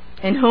Lord,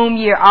 in whom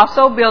ye are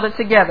also builded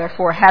together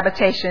for a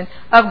habitation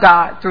of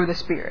God through the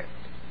Spirit.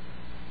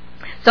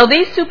 So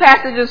these two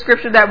passages of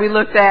Scripture that we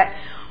looked at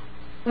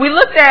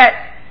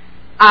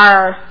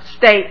our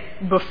state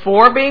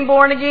before being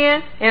born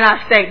again and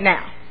our state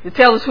now. It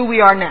tells us who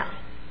we are now.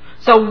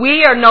 So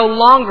we are no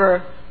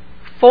longer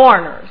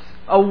foreigners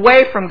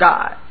away from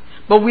God,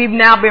 but we've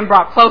now been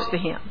brought close to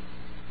him.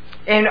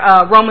 In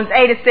Romans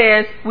 8 it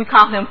says we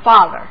call him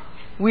Father.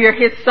 We are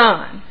his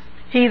sons.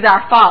 He's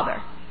our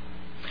Father.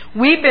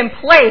 We've been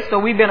placed, or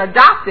we've been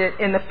adopted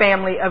in the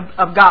family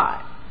of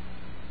God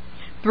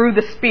through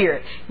the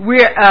Spirit.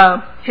 We're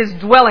his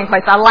dwelling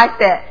place. I like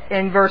that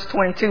in verse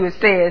 22. It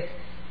says,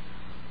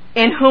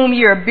 in whom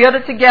you are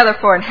built together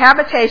for an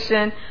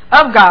habitation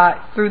of God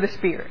through the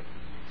Spirit.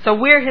 So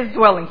we're his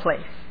dwelling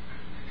place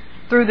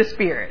through the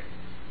Spirit.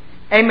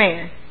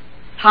 Amen.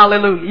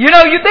 Hallelujah. You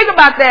know, you think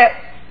about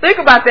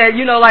that,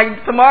 you know,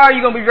 like tomorrow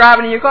you're going to be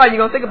driving in your car and you're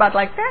going to think about,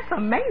 like, that's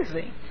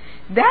amazing.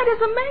 That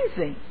is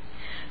amazing.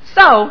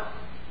 So,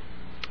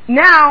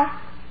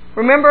 now,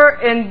 remember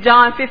in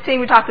John 15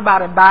 we talked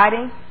about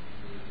abiding?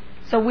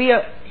 So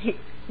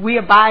we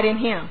abide in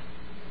him.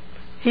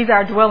 He's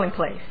our dwelling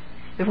place.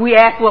 If we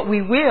ask what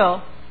we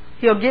will,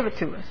 he'll give it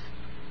to us.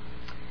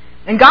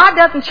 And God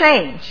doesn't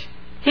change.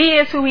 He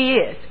is who he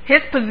is.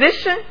 His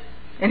position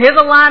and his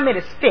alignment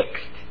is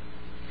fixed.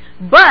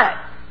 But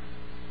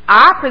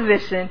our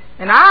position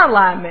and our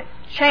alignment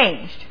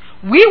changed.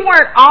 We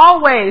weren't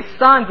always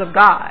sons of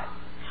God.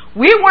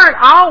 We weren't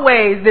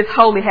always this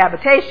holy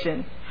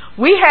habitation.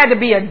 We had to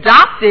be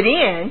adopted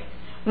in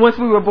once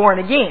we were born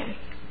again.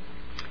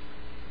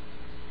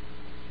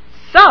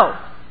 So,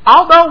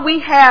 although we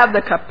have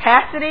the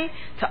capacity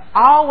to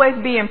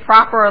always be in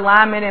proper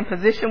alignment and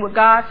position with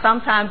God,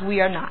 sometimes we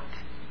are not.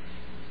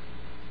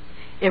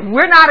 If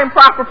we're not in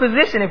proper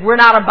position, if we're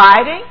not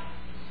abiding,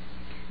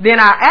 then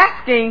our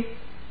asking,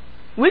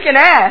 we can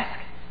ask,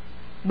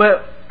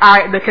 but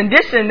the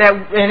condition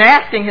that in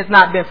asking has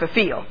not been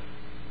fulfilled.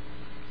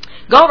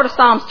 Go over to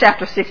Psalms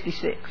chapter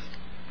 66.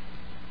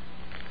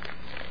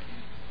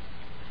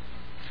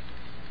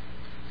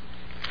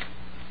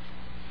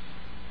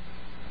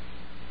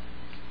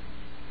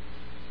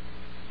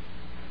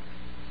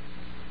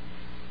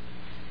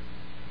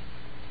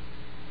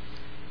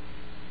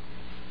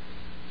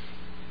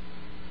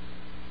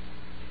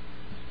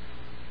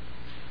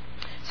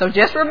 So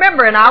just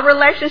remember, in our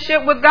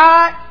relationship with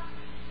God,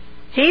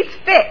 he's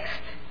fixed.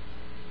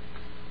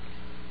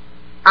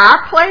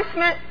 Our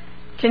placement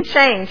can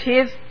change.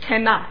 His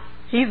cannot.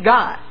 He's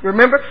God.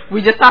 Remember,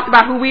 we just talked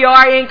about who we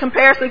are in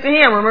comparison to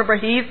him. Remember,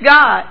 he's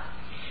God.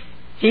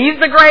 He's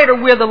the greater,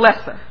 we're the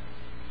lesser.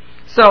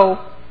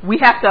 So we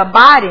have to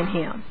abide in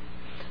him.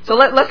 So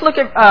let's look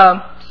at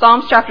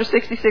Psalms chapter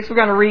 66. We're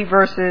going to read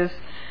verses,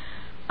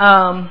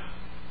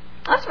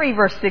 let's read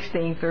verse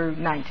 16 through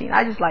 19.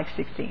 I just like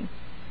 16.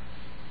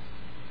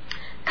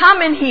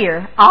 Come in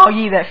here, all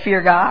ye that fear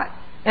God,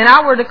 and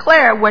I will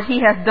declare what he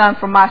hath done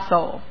for my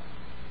soul.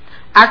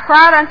 I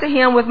cried unto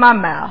him with my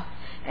mouth,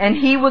 and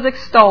he was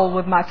extolled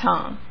with my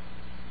tongue.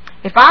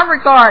 If I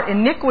regard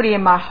iniquity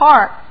in my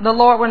heart, the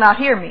Lord will not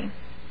hear me.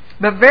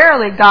 But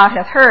verily God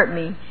hath heard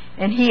me,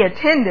 and he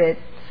attended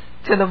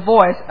to the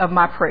voice of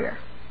my prayer.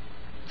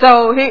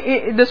 So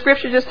the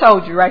scripture just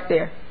told you right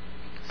there.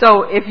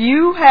 So if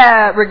you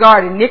have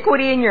regard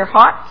iniquity in your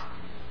heart,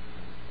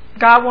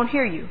 God won't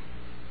hear you.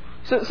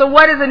 So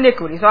what is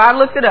iniquity? So I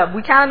looked it up.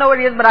 We kind of know what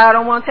it is, but I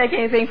don't want to take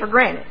anything for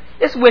granted.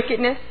 It's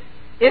wickedness.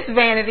 It's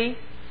vanity.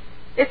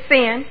 It's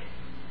sin.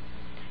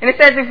 And it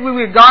says if we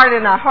regard it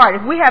in our heart,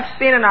 if we have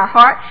sin in our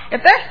heart,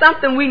 if there's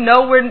something we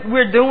know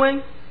we're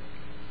doing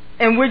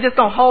and we're just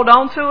going to hold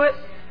on to it,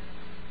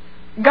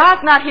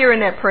 God's not hearing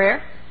that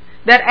prayer.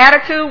 That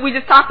attitude, we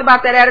just talked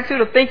about that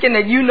attitude of thinking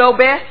that you know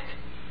best,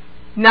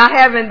 not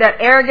having that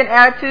arrogant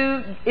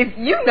attitude. If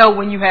you know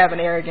when you have an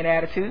arrogant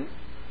attitude,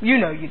 you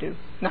know you do.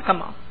 Now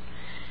come on.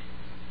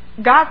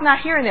 God's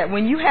not hearing that.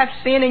 When you have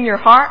sin in your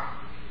heart,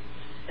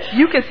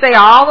 you can say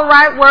all the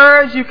right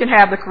words. You can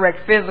have the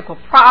correct physical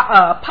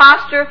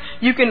posture.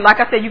 You can, like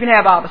I said, you can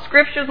have all the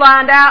scriptures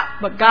lined out,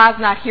 but God's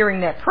not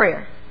hearing that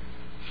prayer.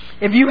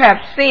 If you have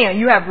sin,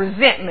 you have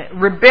resentment,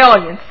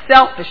 rebellion,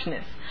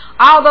 selfishness,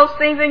 all those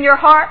things in your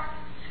heart,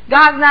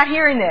 God's not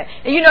hearing that.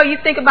 And you know, you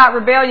think about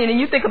rebellion and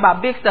you think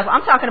about big stuff.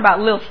 I'm talking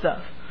about little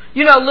stuff.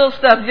 You know, little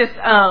stuff, just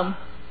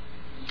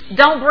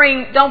don't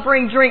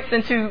bring drinks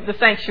into the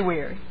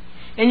sanctuary.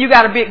 And you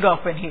got a big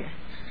gulp in here.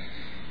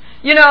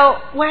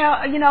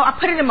 I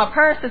put it in my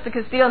purse, Sister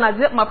Casteel, and I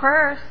zipped my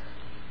purse.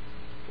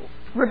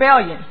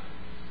 Rebellion.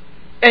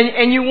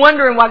 And you're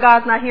wondering why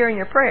God's not hearing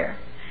your prayer.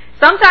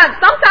 Sometimes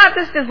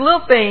it's just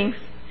little things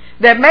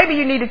that maybe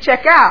you need to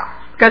check out.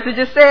 Because it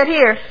just said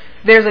here,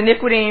 there's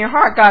iniquity in your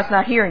heart, God's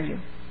not hearing you.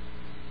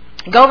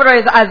 Go over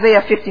to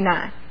Isaiah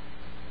 59.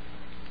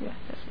 Yeah,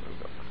 that's where we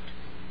go.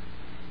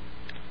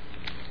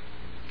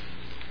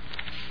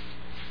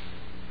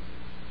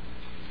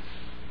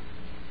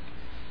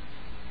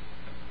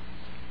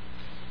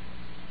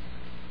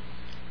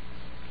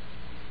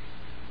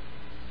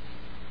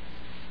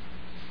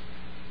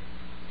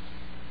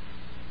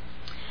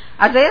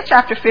 Isaiah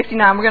chapter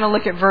 59, we're going to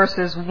look at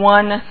verses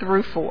 1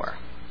 through 4.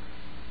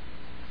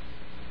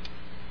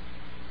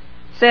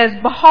 It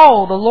says,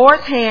 Behold, the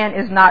Lord's hand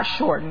is not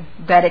shortened,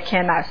 that it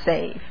cannot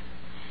save.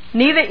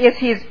 Neither is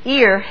his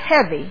ear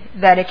heavy,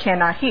 that it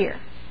cannot hear.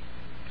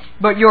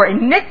 But your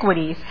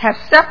iniquities have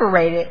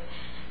separated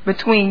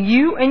between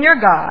you and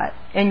your God,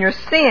 and your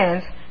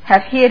sins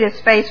have hid his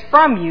face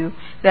from you,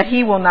 that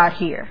he will not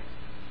hear.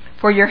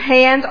 For your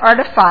hands are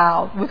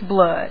defiled with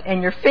blood,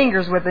 and your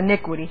fingers with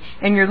iniquity,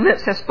 and your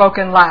lips have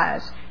spoken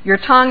lies. Your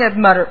tongue has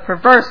muttered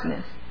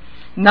perverseness.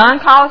 None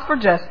calls for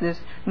justice,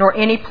 nor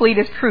any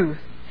pleadeth truth.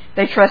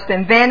 They trust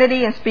in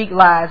vanity and speak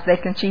lies. They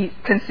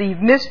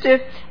conceive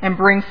mischief and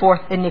bring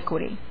forth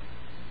iniquity.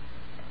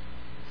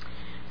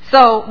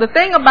 So the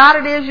thing about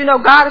it is,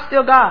 God is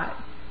still God.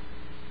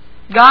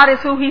 God is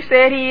who he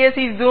said he is.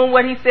 He's doing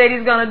what he said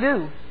he's going to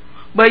do.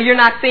 But you're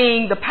not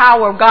seeing the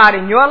power of God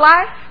in your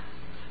life.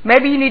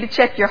 Maybe you need to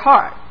check your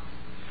heart.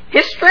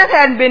 His strength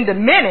hasn't been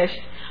diminished,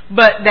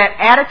 but that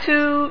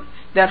attitude,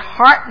 that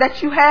heart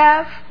that you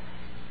have,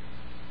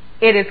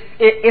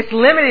 it's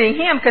limiting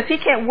him because he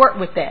can't work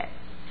with that.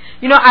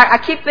 I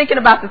keep thinking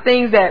about the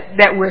things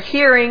that we're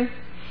hearing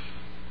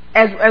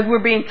as we're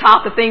being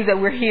taught, the things that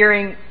we're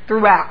hearing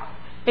throughout.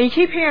 And you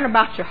keep hearing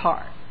about your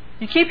heart.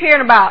 You keep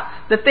hearing about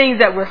the things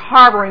that we're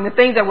harboring, the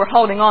things that we're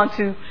holding on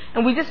to,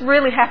 and we just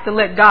really have to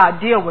let God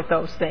deal with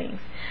those things.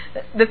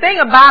 The thing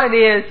about it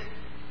is,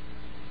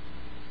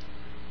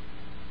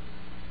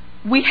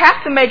 we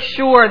have to make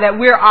sure that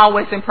we're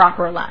always in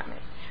proper alignment.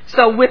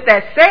 So with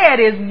that said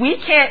is we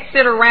can't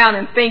sit around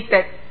and think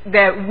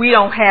that we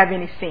don't have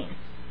any sin.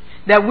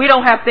 That we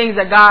don't have things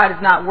that God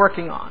is not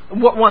working on,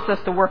 wants us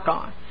to work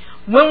on.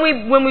 When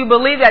we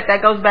believe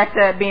that goes back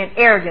to being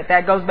arrogant,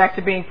 that goes back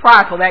to being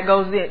prideful, that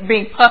goes to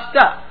being puffed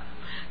up.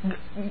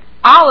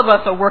 All of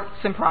us are works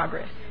in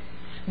progress.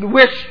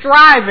 We're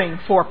striving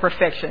for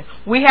perfection.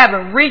 We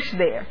haven't reached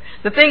there.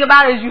 The thing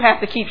about it is you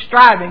have to keep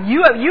striving.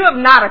 You have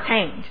not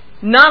attained.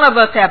 None of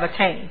us have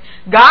attained.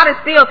 God is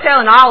still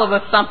telling all of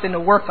us something to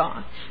work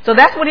on. So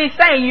that's what he's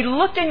saying. You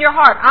look in your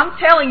heart. I'm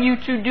telling you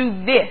to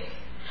do this.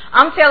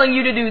 I'm telling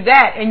you to do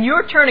that. And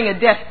you're turning a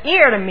deaf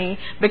ear to me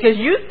because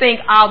you think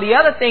all the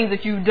other things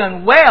that you've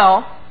done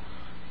well,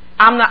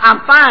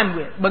 I'm fine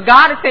with. But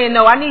God is saying,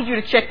 no, I need you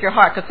to check your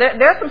heart. Because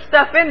there's some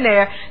stuff in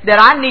there that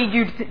I need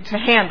you to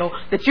handle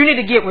that you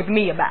need to get with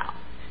me about.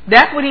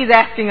 That's what he's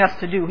asking us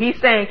to do. He's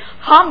saying,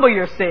 humble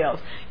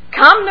yourselves.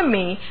 Come to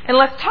me and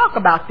let's talk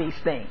about these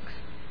things.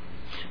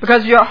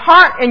 Because your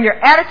heart and your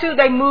attitude,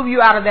 they move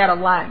you out of that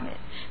alignment.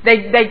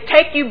 They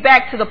take you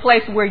back to the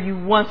place where you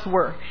once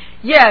were.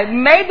 Yeah,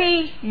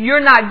 maybe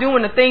you're not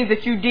doing the things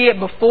that you did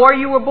before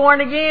you were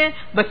born again,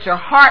 but your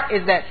heart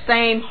is that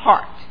same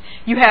heart.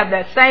 You have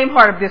that same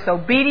heart of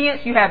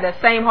disobedience. You have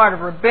that same heart of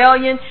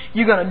rebellion.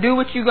 You're going to do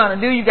what you're going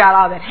to do. You got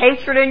all that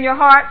hatred in your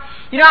heart.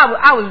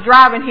 I was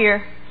driving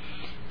here,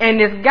 and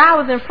this guy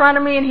was in front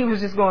of me, and he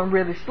was just going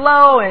really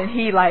slow, and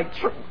he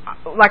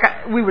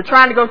we were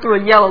trying to go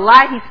through a yellow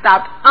light. He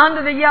stopped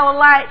under the yellow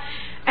light,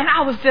 and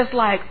I was just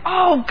like,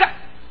 oh, God.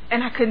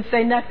 And I couldn't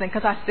say nothing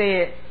because I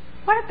said,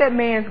 what if that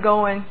man's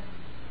going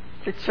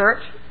to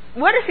church?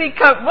 What if he's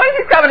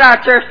coming out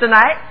of church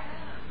tonight?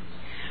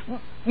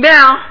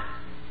 Now,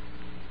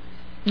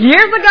 years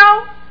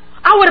ago,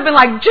 I would have been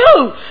like,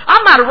 dude,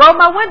 I might have rolled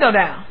my window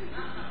down.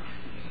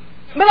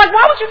 But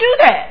why would you do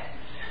that?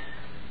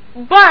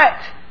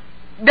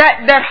 But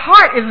that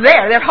heart is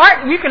there. That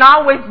heart, you can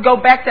always go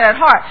back to that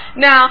heart.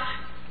 Now,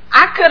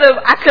 I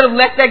could have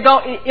let that go.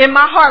 In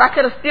my heart, I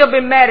could have still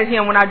been mad at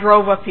him when I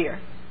drove up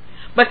here.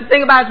 But the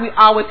thing about it is we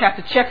always have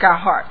to check our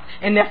heart.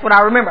 And that's what I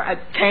remember. I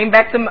came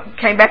back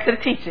to the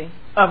teaching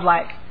of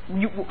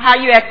how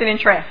you acting in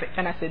traffic.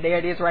 And I said, there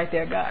it is right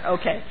there, God.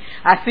 Okay.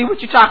 I see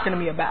what you're talking to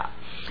me about.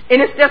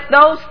 And it's just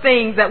those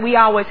things that we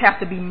always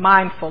have to be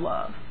mindful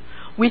of.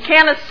 We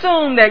can't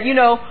assume that,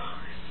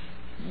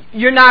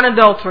 you're not an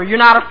adulterer, you're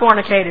not a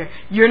fornicator,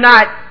 you're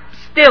not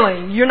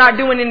stealing, you're not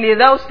doing any of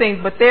those things,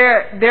 but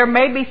there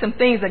may be some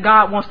things that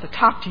God wants to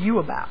talk to you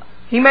about.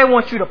 He may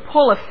want you to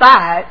pull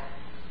aside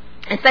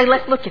and say,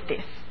 let's look at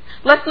this.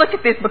 Let's look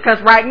at this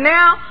because right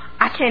now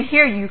I can't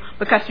hear you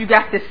because you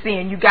got this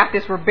sin, you got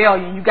this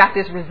rebellion, you got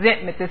this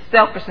resentment, this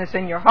selfishness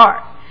in your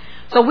heart.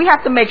 So we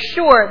have to make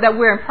sure that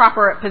we're in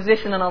proper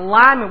position and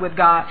alignment with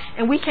God,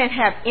 and we can't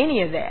have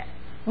any of that.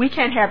 We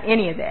can't have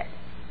any of that.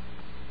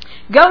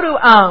 Go to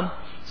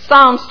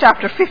Psalms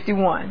chapter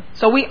 51.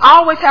 So we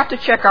always have to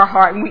check our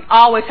heart, and we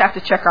always have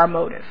to check our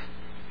motive.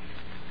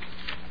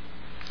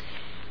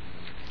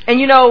 And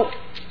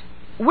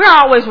we're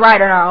always right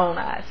in our own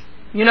eyes.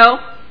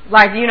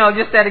 Like,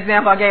 just that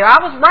example I gave. I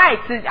was right.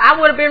 I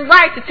would have been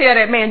right to tell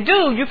that man,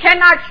 dude, you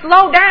cannot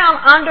slow down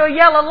under a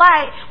yellow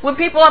light when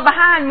people are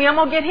behind me. I'm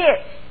going to get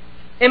hit.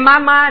 In my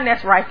mind,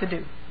 that's right to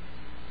do.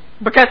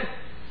 Because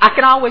I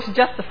can always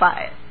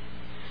justify it.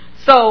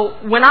 So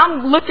when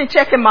I'm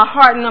checking my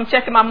heart and I'm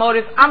checking my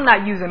motives, I'm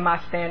not using my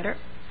standard.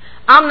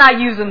 I'm not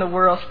using the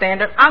world's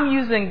standard. I'm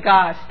using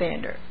God's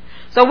standard.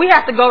 So we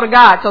have to go to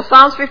God. So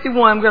Psalms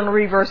 51, I'm going to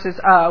read verses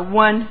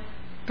 1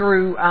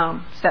 through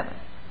 7.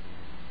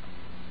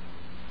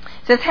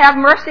 It says, have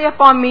mercy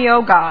upon me,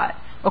 O God,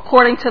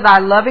 according to thy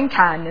loving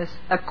kindness,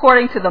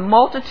 according to the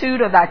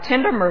multitude of thy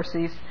tender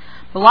mercies.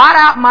 Blot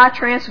out my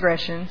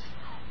transgressions.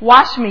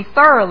 Wash me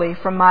thoroughly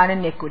from mine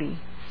iniquity,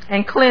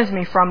 and cleanse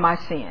me from my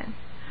sin.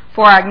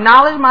 For I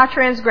acknowledge my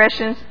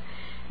transgressions,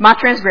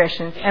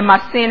 and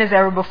my sin is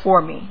ever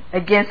before me.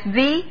 Against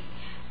thee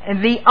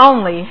and thee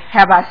only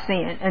have I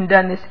sinned, and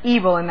done this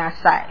evil in thy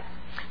sight,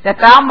 that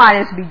thou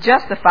mightest be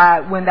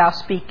justified when thou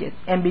speakest,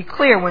 and be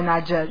clear when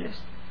thou judgest.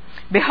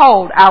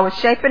 Behold, I was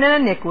shapen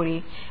in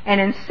iniquity,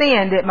 and in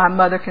sin did my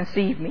mother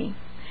conceive me.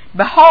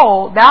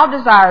 Behold, thou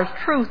desirest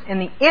truth in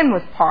the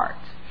inward parts,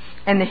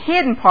 and the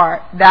hidden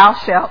part thou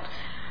shalt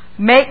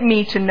make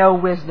me to know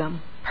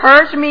wisdom.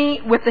 Purge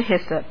me with the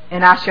hyssop,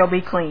 and I shall be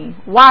clean.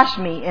 Wash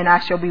me, and I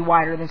shall be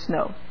whiter than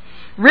snow.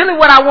 Really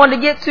what I wanted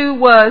to get to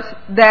was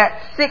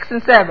that 6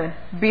 and 7.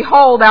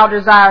 Behold, thou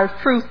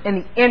desirest truth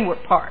in the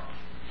inward parts.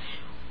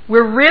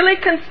 We're really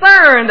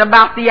concerned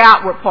about the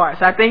outward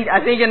parts. I think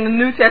in the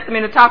New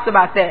Testament it talks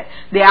about that.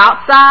 The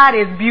outside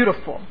is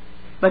beautiful,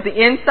 but the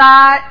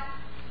inside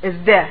is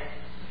death.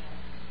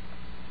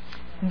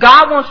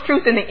 God wants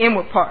truth in the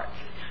inward parts.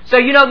 So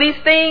these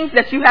things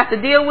that you have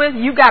to deal with,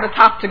 you got to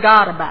talk to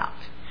God about.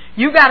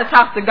 You got to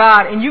talk to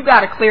God, and you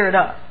got to clear it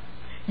up.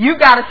 You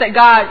got to say,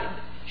 God,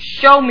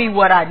 show me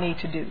what I need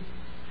to do.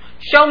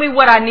 Show me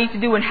what I need to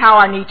do and how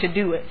I need to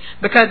do it.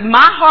 Because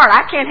my heart,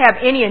 I can't have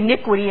any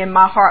iniquity in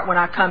my heart when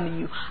I come to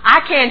you. I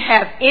can't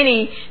have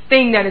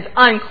anything that is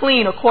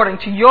unclean according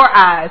to your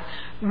eyes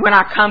when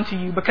I come to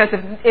you. Because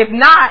if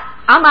not,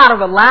 I'm out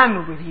of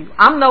alignment with you.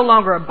 I'm no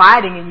longer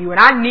abiding in you. And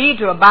I need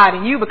to abide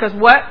in you because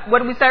what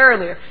did we say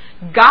earlier?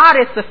 God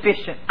is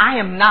sufficient. I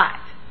am not.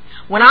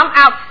 When I'm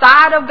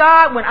outside of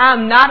God, when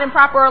I'm not in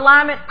proper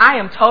alignment, I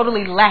am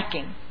totally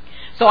lacking.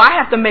 So I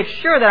have to make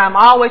sure that I'm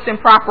always in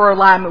proper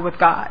alignment with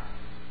God.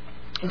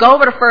 Go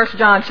over to 1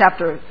 John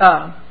chapter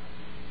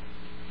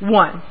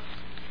 1.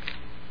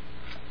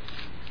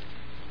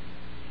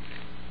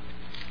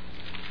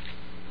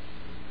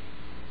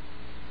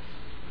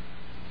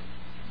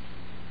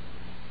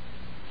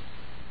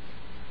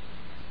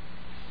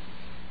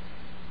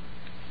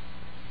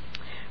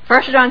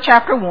 First John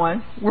chapter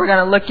 1, we're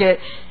going to look at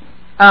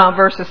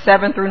verses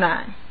 7 through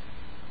 9.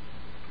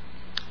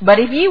 But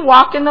if ye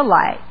walk in the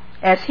light,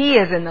 as he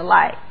is in the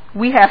light,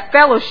 we have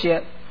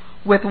fellowship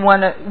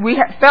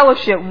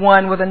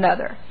one with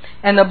another.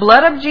 And the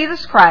blood of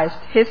Jesus Christ,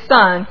 his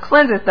Son,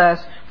 cleanseth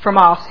us from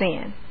all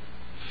sin.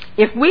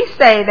 If we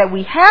say that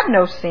we have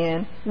no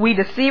sin, we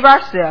deceive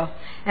ourselves,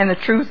 and the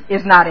truth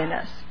is not in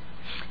us.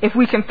 If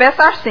we confess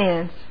our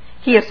sins,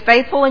 he is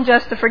faithful and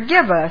just to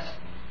forgive us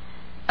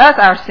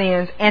our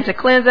sins, and to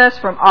cleanse us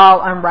from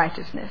all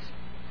unrighteousness.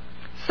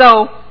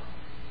 So,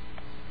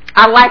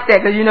 I like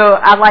that because,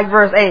 I like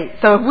verse 8.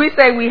 So if we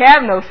say we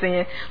have no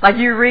sin, like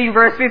you read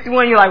verse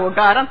 51, you're like, well,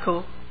 God, I'm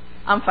cool.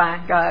 I'm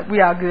fine. God,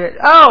 we all good.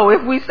 Oh,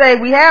 if we say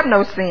we have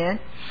no sin,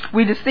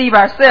 we deceive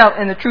ourselves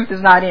and the truth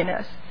is not in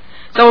us.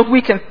 So if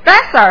we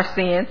confess our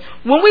sins,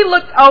 when we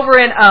looked over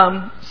in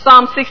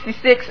Psalm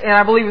 66, and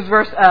I believe it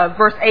was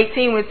verse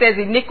 18, when it says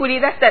iniquity,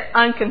 that's that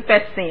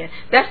unconfessed sin.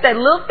 That's that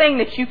little thing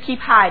that you keep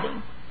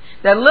hiding.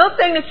 That little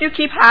thing that you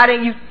keep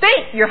hiding, you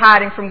think you're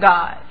hiding from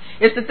God.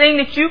 It's the thing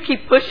that you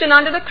keep pushing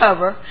under the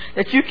cover,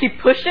 that you keep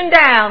pushing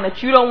down,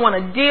 that you don't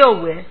want to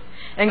deal with.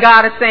 And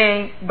God is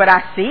saying, but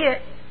I see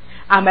it.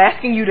 I'm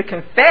asking you to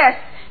confess,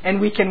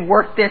 and we can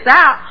work this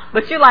out.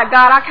 But you're like,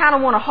 God, I kind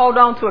of want to hold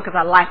on to it because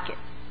I like it.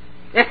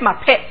 That's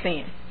my pet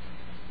sin.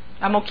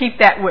 I'm going to keep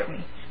that with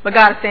me. But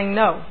God is saying,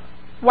 no.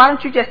 Why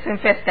don't you just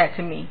confess that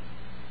to me?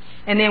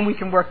 And then we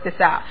can work this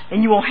out.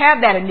 And you won't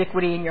have that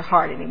iniquity in your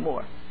heart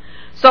anymore.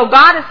 So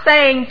God is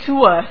saying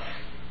to us,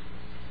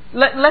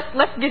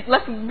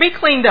 let's be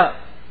cleaned up.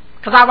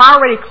 Because I've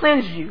already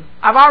cleansed you.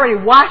 I've already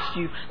washed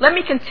you. Let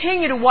me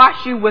continue to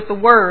wash you with the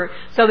word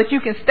so that you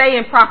can stay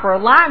in proper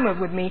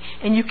alignment with me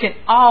and you can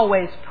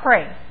always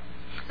pray.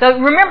 So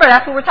remember,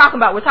 that's what we're talking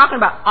about. We're talking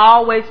about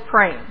always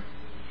praying.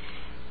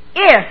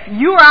 If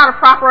you are out of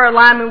proper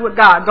alignment with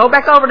God, go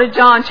back over to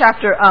John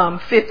chapter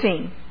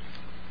 15.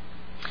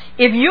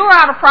 If you are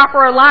out of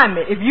proper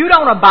alignment, if you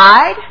don't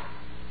abide,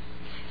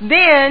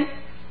 then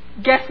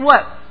guess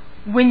what?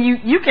 When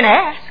you can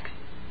ask,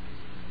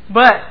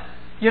 but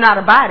you're not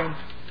abiding.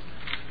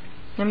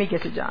 Let me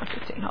get to John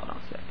 15. Hold on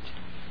a second.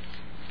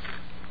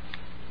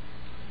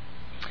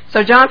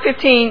 So John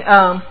 15,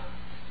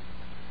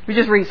 we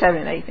just read 7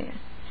 and 8 then.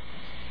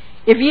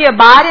 If ye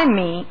abide in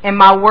me, and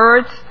my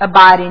words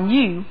abide in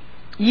you,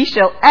 ye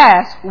shall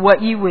ask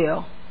what ye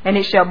will, and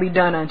it shall be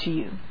done unto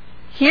you.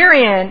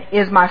 Herein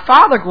is my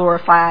Father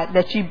glorified,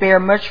 that ye bear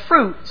much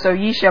fruit, so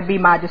ye shall be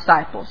my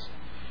disciples.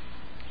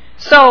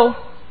 So,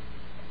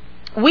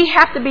 we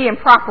have to be in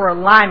proper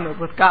alignment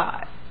with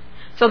God.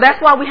 So that's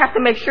why we have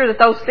to make sure that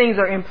those things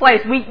are in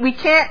place. We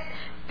can't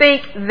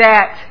think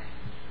that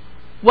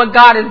what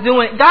God is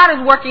doing, God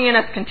is working in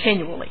us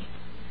continually.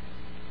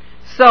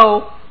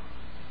 So,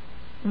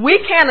 we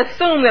can't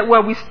assume that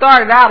where we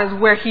started out is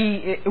where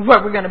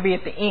we're going to be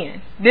at the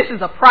end. This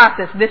is a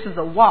process. This is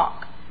a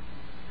walk.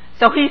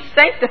 So He's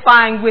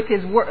sanctifying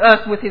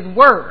us with His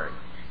Word.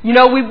 You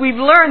know, we've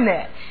learned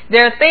that.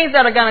 There are things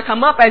that are going to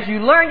come up as you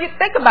learn. You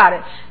think about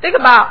it. Think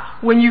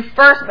about when you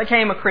first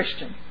became a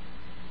Christian.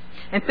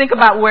 And think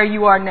about where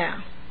you are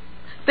now.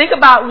 Think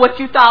about what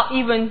you thought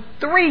even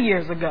 3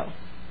 years ago.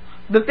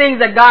 The things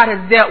that God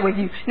has dealt with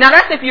you. Now,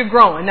 that's if you're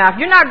growing. Now, if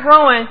you're not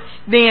growing,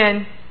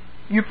 then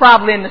you're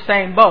probably in the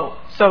same boat.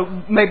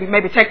 So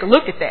maybe take a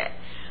look at that.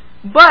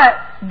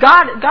 But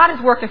God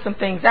is working some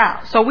things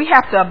out. So we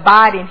have to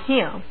abide in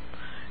Him.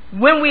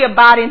 When we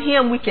abide in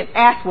Him, we can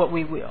ask what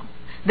we will.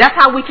 That's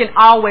how we can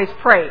always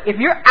pray. If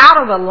you're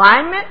out of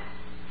alignment,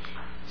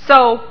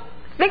 so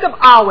think of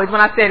always, when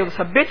I said it was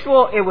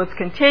habitual, it was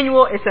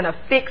continual, it's in a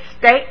fixed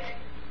state.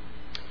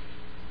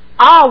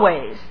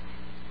 Always.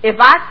 If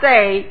I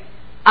say,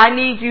 I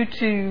need you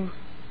to,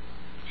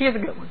 here's a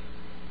good one.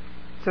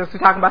 Since we're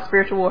talking about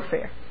spiritual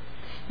warfare.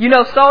 You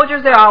know,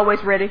 soldiers, they're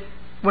always ready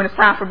when it's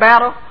time for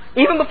battle.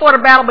 Even before the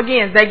battle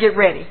begins, they get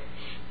ready.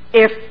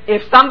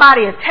 If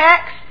somebody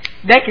attacks,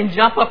 they can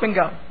jump up and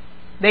go.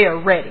 They are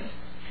ready.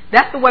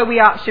 That's the way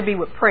we should be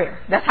with prayer.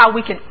 That's how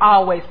we can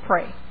always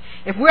pray.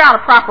 If we're out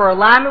of proper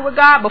alignment with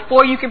God,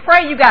 before you can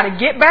pray, you got to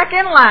get back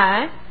in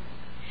line.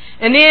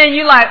 And then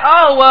you're like,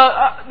 oh,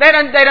 well, they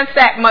done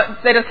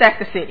sacked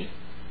the city.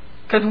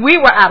 Because we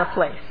were out of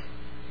place.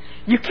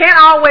 You can't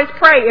always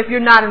pray if you're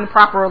not in the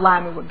proper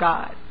alignment with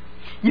God.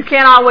 You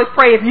can't always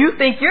pray if you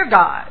think you're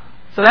God.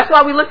 So that's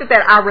why we looked at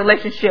that, our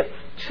relationship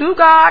to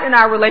God and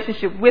our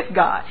relationship with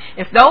God.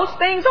 If those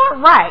things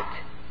aren't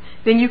right,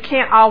 then you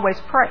can't always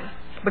pray.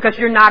 Because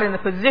you're not in the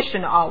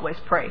position to always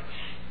pray.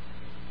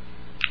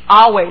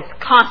 Always,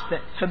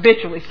 constant,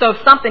 habitually. So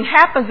if something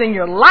happens in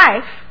your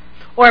life,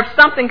 or if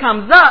something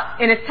comes up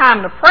and it's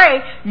time to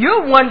pray,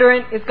 you're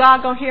wondering, is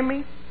God going to hear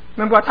me?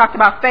 Remember I talked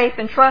about faith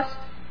and trust?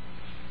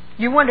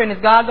 You're wondering,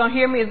 is God going to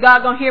hear me? Is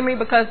God going to hear me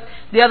because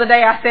the other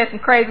day I said some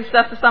crazy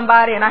stuff to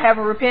somebody and I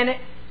haven't repented?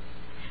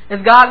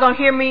 Is God going to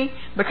hear me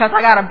because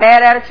I got a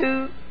bad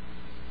attitude?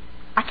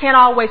 I can't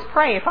always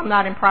pray if I'm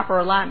not in proper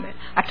alignment.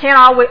 I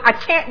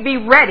can't be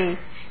ready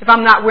if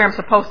I'm not where I'm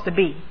supposed to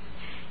be.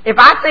 If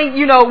I think,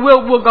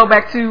 we'll go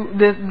back to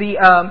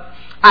the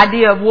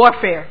idea of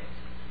warfare.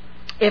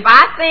 If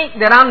I think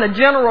that I'm the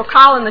general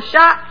calling the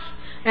shots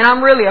and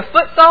I'm really a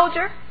foot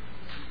soldier,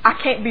 I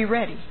can't be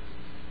ready.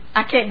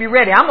 I can't be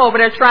ready. I'm over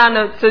there trying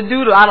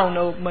to I don't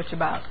know much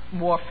about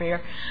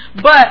warfare,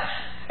 but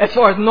as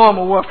far as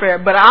normal warfare,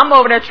 but I'm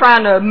over there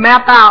trying to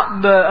map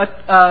out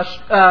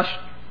the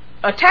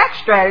attack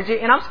strategy,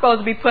 and I'm supposed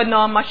to be putting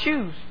on my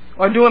shoes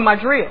or doing my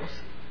drills.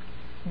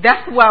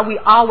 That's why we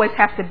always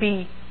have to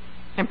be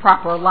in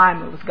proper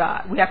alignment with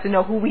God. We have to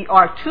know who we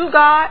are to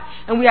God,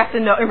 and we have to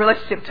know in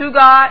relationship to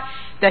God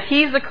that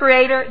He's the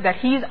Creator, that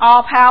He's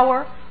all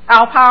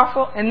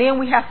powerful, and then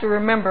we have to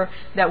remember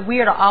that we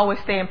are to always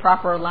stay in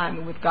proper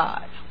alignment with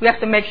God. We have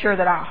to make sure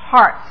that our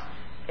hearts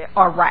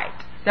are right,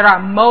 that our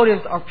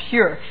motives are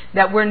pure,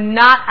 that we're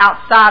not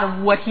outside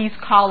of what He's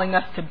calling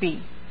us to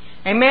be.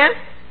 Amen?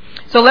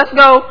 So let's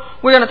go.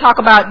 We're going to talk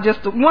about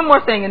just one more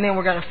thing, and then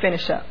we're going to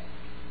finish up.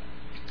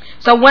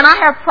 So when I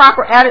have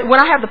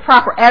the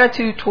proper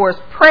attitude towards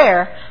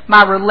prayer,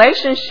 my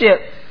relationship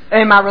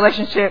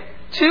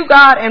to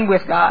God and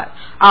with God,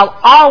 I'll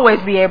always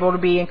be able to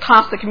be in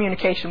constant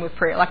communication with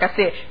prayer. Like I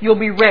said, you'll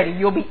be ready.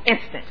 You'll be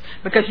instant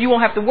because you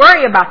won't have to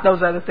worry about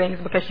those other things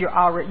because you're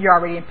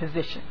already in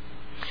position.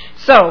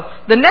 So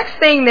the next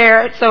thing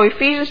there, so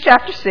Ephesians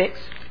chapter 6,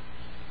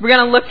 we're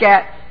going to look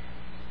at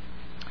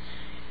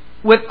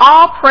with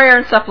all prayer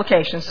and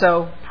supplication.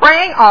 So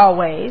praying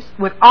always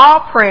with all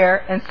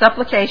prayer and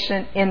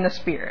supplication in the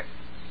Spirit.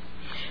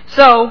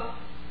 So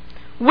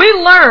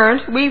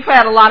we've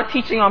had a lot of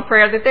teaching on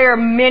prayer, that there are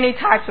many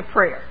types of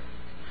prayer.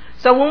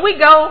 So when we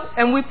go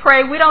and we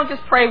pray, we don't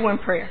just pray one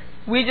prayer.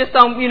 We just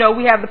don't,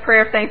 we have the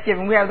prayer of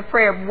thanksgiving. We have the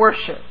prayer of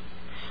worship.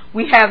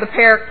 We have the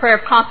prayer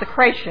of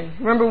consecration.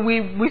 Remember,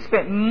 we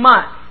spent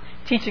months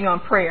teaching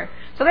on prayer.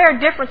 So there are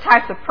different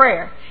types of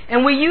prayer.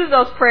 And we use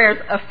those prayers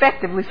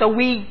effectively. So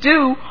we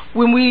do,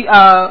 when we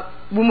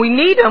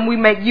need them, we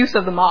make use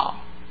of them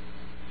all.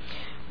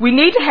 We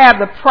need to have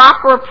the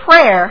proper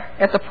prayer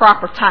at the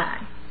proper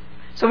time.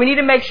 So we need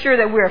to make sure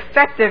that we're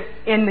effective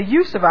in the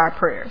use of our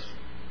prayers.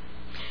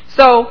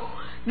 So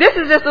this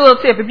is just a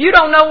little tip. If you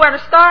don't know where to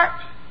start,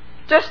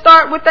 just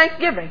start with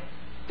thanksgiving.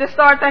 Just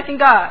start thanking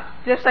God.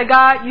 Just say,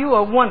 God, you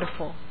are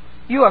wonderful.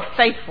 You are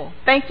faithful.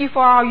 Thank you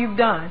for all you've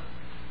done.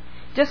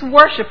 Just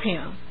worship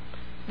Him.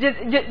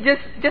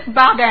 Just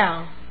bow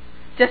down.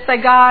 Just say,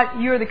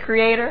 God, you're the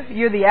Creator.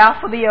 You're the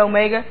Alpha, the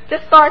Omega.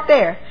 Just start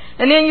there.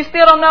 And then you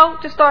still don't know,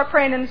 just start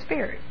praying in the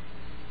Spirit.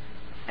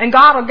 And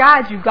God will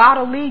guide you. God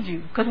will lead you.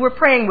 Because we're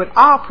praying with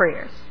all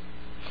prayers.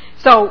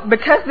 So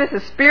because this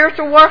is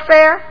spiritual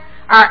warfare,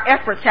 our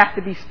efforts have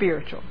to be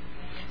spiritual.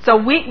 So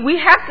we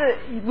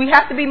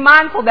have to be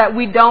mindful that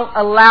we don't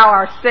allow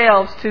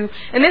ourselves to,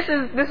 and this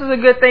is a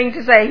good thing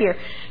to say here.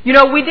 You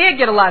know, we did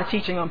get a lot of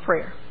teaching on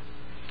prayer.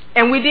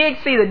 And we did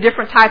see the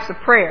different types of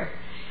prayer.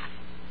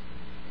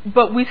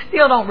 But we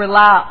still don't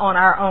rely on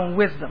our own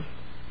wisdom.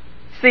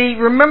 See,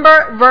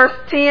 remember verse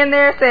 10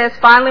 there says,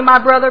 finally, my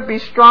brother, be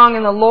strong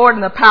in the Lord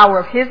and the power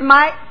of His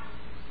might.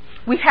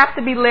 We have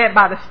to be led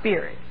by the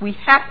Spirit. We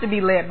have to be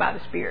led by the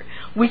Spirit.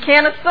 We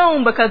can't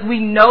assume because we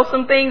know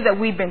some things, that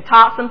we've been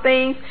taught some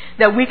things,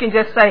 that we can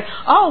just say,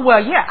 oh, well,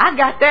 yeah, I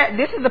got that.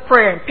 This is the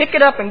prayer, and pick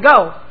it up and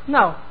go.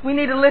 No, we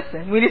need to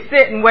listen. We need to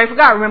sit and wait for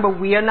God. Remember,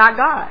 we are not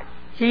God.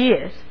 He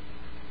is.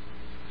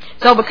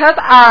 So because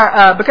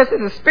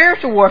it's a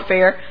spiritual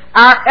warfare,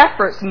 our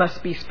efforts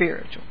must be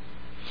spiritual.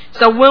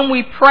 So when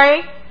we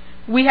pray,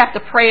 we have to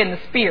pray in the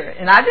Spirit.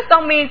 And I just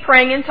don't mean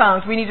praying in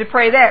tongues. We need to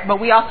pray that, but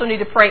we also need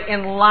to pray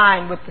in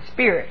line with the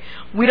Spirit.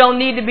 We don't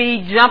need to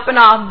be jumping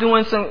off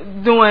doing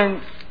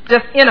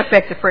just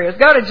ineffective prayers.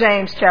 Go to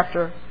James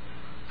chapter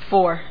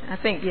 4. I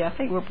think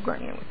we're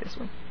going in with this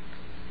one.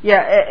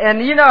 Yeah,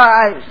 and you know,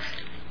 I'm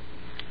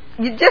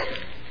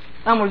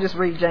going to just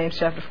read James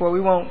chapter 4. We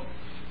won't.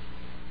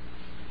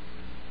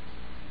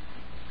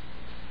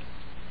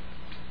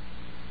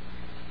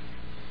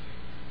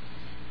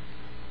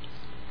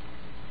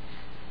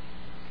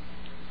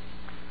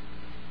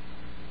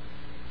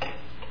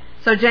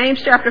 So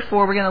James chapter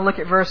 4, we're going to look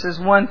at verses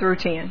 1 through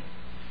 10. It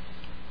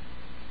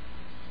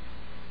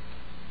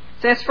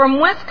says, from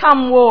whence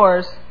come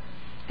wars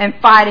and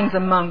fightings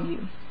among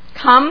you?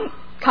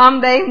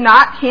 Come they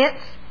not hence,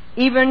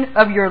 even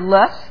of your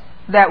lusts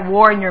that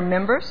war in your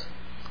members?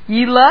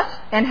 Ye lust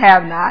and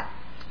have not.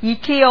 Ye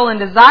kill and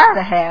desire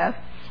to have,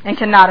 and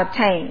cannot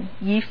obtain.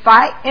 Ye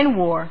fight and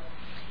war,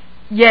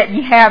 yet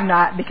ye have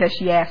not, because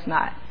ye ask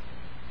not.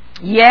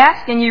 Ye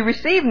ask and ye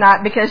receive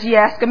not, because ye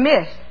ask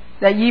amiss,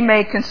 that ye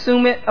may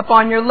consume it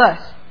upon your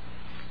lust.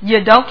 Ye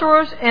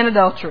adulterers and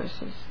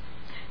adulteresses,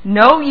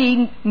 know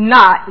ye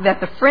not that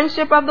the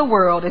friendship of the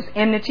world is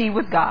enmity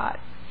with God?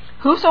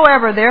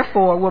 Whosoever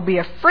therefore will be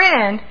a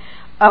friend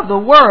of the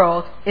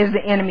world is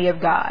the enemy of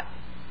God.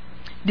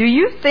 Do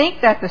you think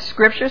that the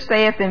Scripture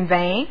saith in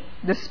vain,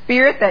 the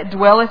Spirit that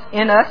dwelleth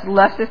in us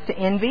lusteth to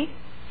envy?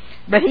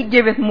 But He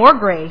giveth more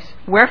grace.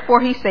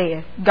 Wherefore He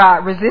saith,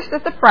 God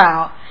resisteth the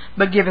proud,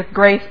 but giveth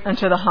grace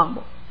unto the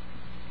humble.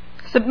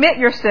 Submit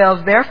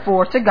yourselves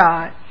therefore to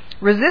God.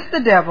 Resist the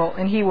devil,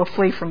 and he will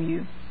flee from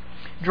you.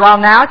 Draw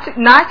nigh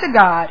to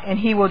God, and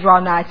He will draw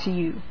nigh to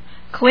you.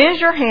 Cleanse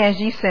your hands,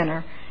 ye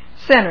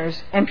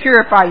sinners, and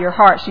purify your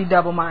hearts, ye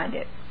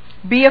double-minded.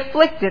 Be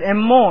afflicted,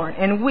 and mourn,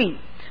 and weep.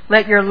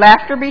 Let your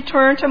laughter be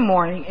turned to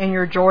mourning, and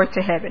your joy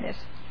to heaviness.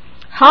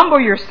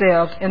 Humble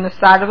yourselves in the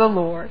sight of the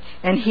Lord,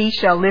 and He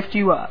shall lift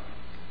you up.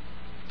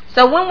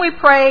 So when we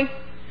pray,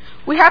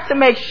 we have to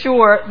make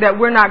sure that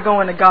we're not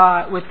going to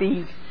God with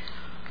these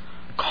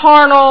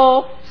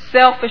carnal,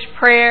 selfish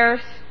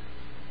prayers.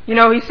 You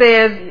know, He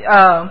says,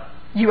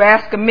 you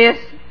ask amiss,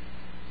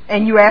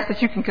 and you ask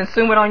that you can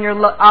consume it on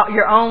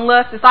your own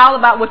lust. It's all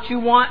about what you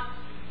want.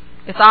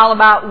 It's all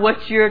about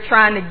what you're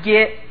trying to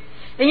get.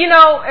 And you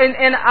know,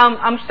 and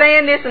I'm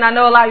saying this, and I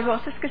know a lot of you go,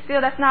 Sister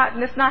Casteel,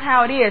 that's not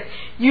how it is.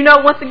 You know,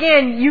 once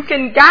again, you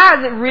can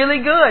guise it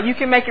really good. You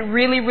can make it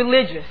really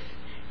religious.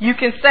 You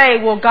can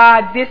say, well,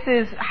 God, this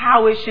is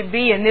how it should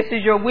be, and this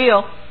is your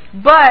will.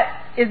 But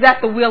is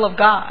that the will of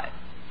God?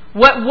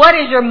 What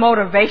is your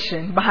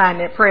motivation behind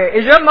that prayer?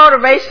 Is your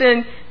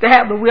motivation to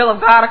have the will of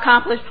God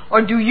accomplished,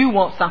 or do you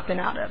want something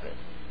out of it?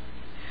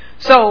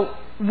 So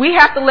we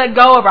have to let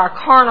go of our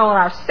carnal and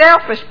our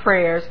selfish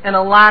prayers and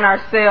align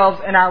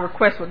ourselves and our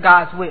requests with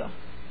God's will.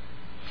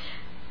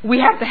 We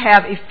have to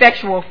have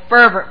effectual,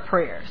 fervent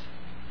prayers.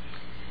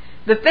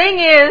 The thing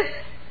is,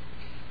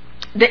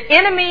 the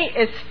enemy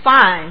is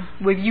fine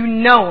with you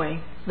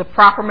knowing the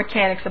proper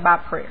mechanics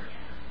about prayer.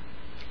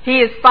 He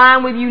is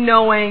fine with you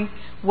knowing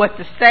what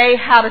to say,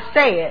 how to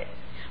say it,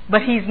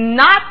 but he's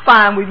not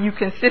fine with you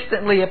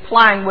consistently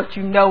applying what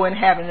you know and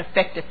have an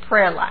effective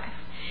prayer life.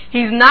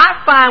 He's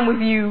not fine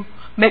with you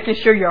making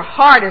sure your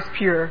heart is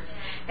pure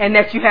and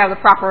that you have the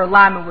proper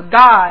alignment with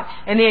God,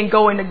 and then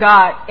going to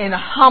God in a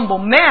humble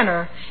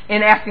manner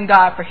and asking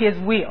God for His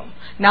will.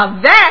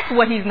 Now that's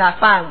what He's not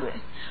fine with.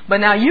 But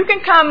now you can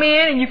come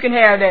in and you can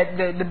have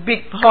the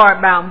big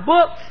hardbound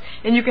books,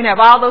 and you can have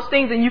all those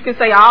things, and you can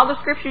say all the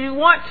scriptures you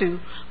want to,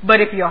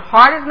 but if your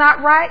heart is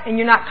not right and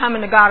you're not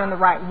coming to God in the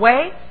right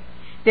way,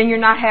 then you're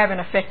not having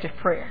effective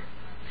prayer.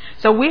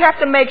 So we have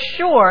to make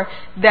sure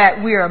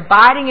that we're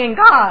abiding in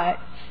God,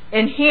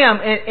 in Him,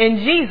 in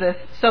Jesus,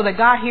 so that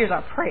God hears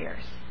our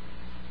prayers.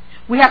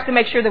 we have to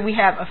make sure that we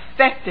have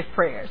effective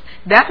prayers.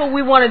 That's what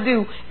we want to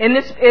do.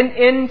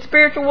 In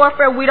spiritual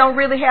warfare, we don't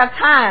really have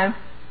time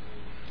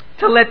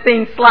to let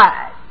things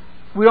slide.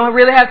 We don't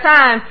really have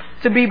time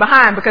to be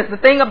behind, because the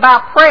thing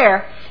about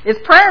prayer is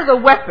a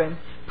weapon.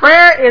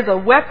 Prayer is a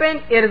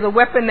weapon. It is a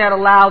weapon that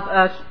allows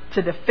us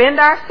to defend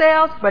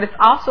ourselves, but it's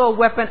also a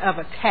weapon of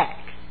attack.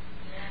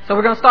 So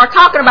we're going to start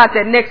talking about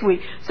that next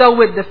week. So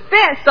with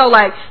defense,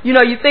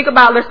 let's think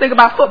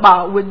about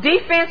football. With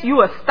defense, you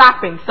are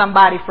stopping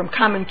somebody from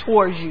coming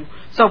towards you.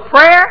 So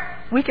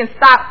prayer, we can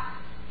stop,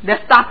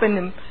 that's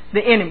stopping the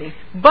enemy.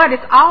 But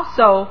it's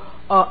also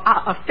an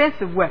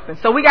offensive weapon.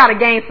 So we got to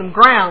gain some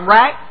ground,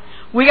 right?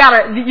 We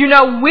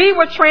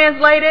were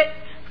translated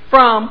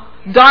from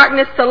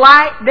darkness to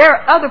light. There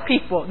are other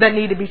people that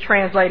need to be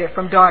translated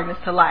from darkness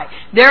to light.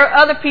 There are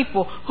other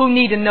people who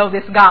need to know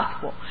this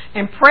gospel.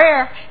 And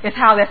prayer is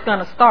how that's going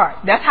to start.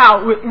 That's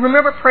how,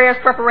 remember, prayer is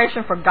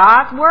preparation for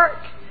God's work.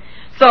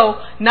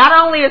 So not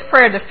only is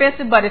prayer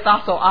defensive, but it's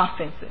also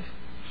offensive.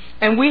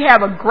 And we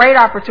have a great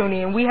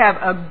opportunity, and we have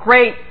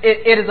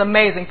it is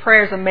amazing.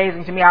 Prayer is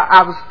amazing to me.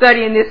 I was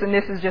studying this, and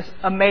this is just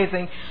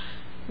amazing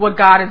what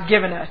God has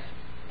given us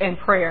in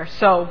prayer.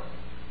 So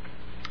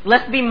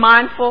let's be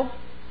mindful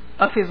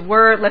of His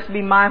Word. Let's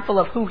be mindful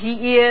of who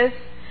He is,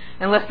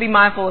 and let's be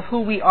mindful of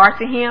who we are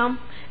to Him.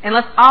 And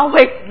let's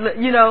always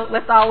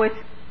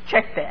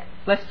check that.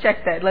 Let's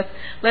check that.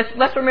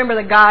 Let's remember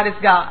that God is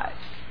God,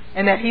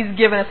 and that He's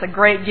given us a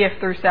great gift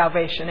through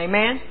salvation.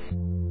 Amen.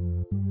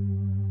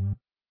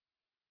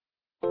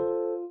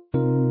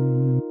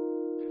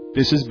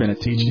 This has been a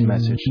teaching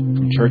message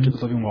from Church of the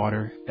Living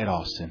Water at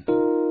Austin.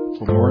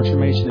 For more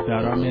information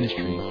about our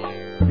ministry,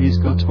 please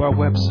go to our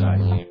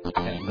website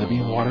at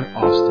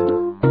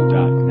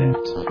livingwateraustin.com.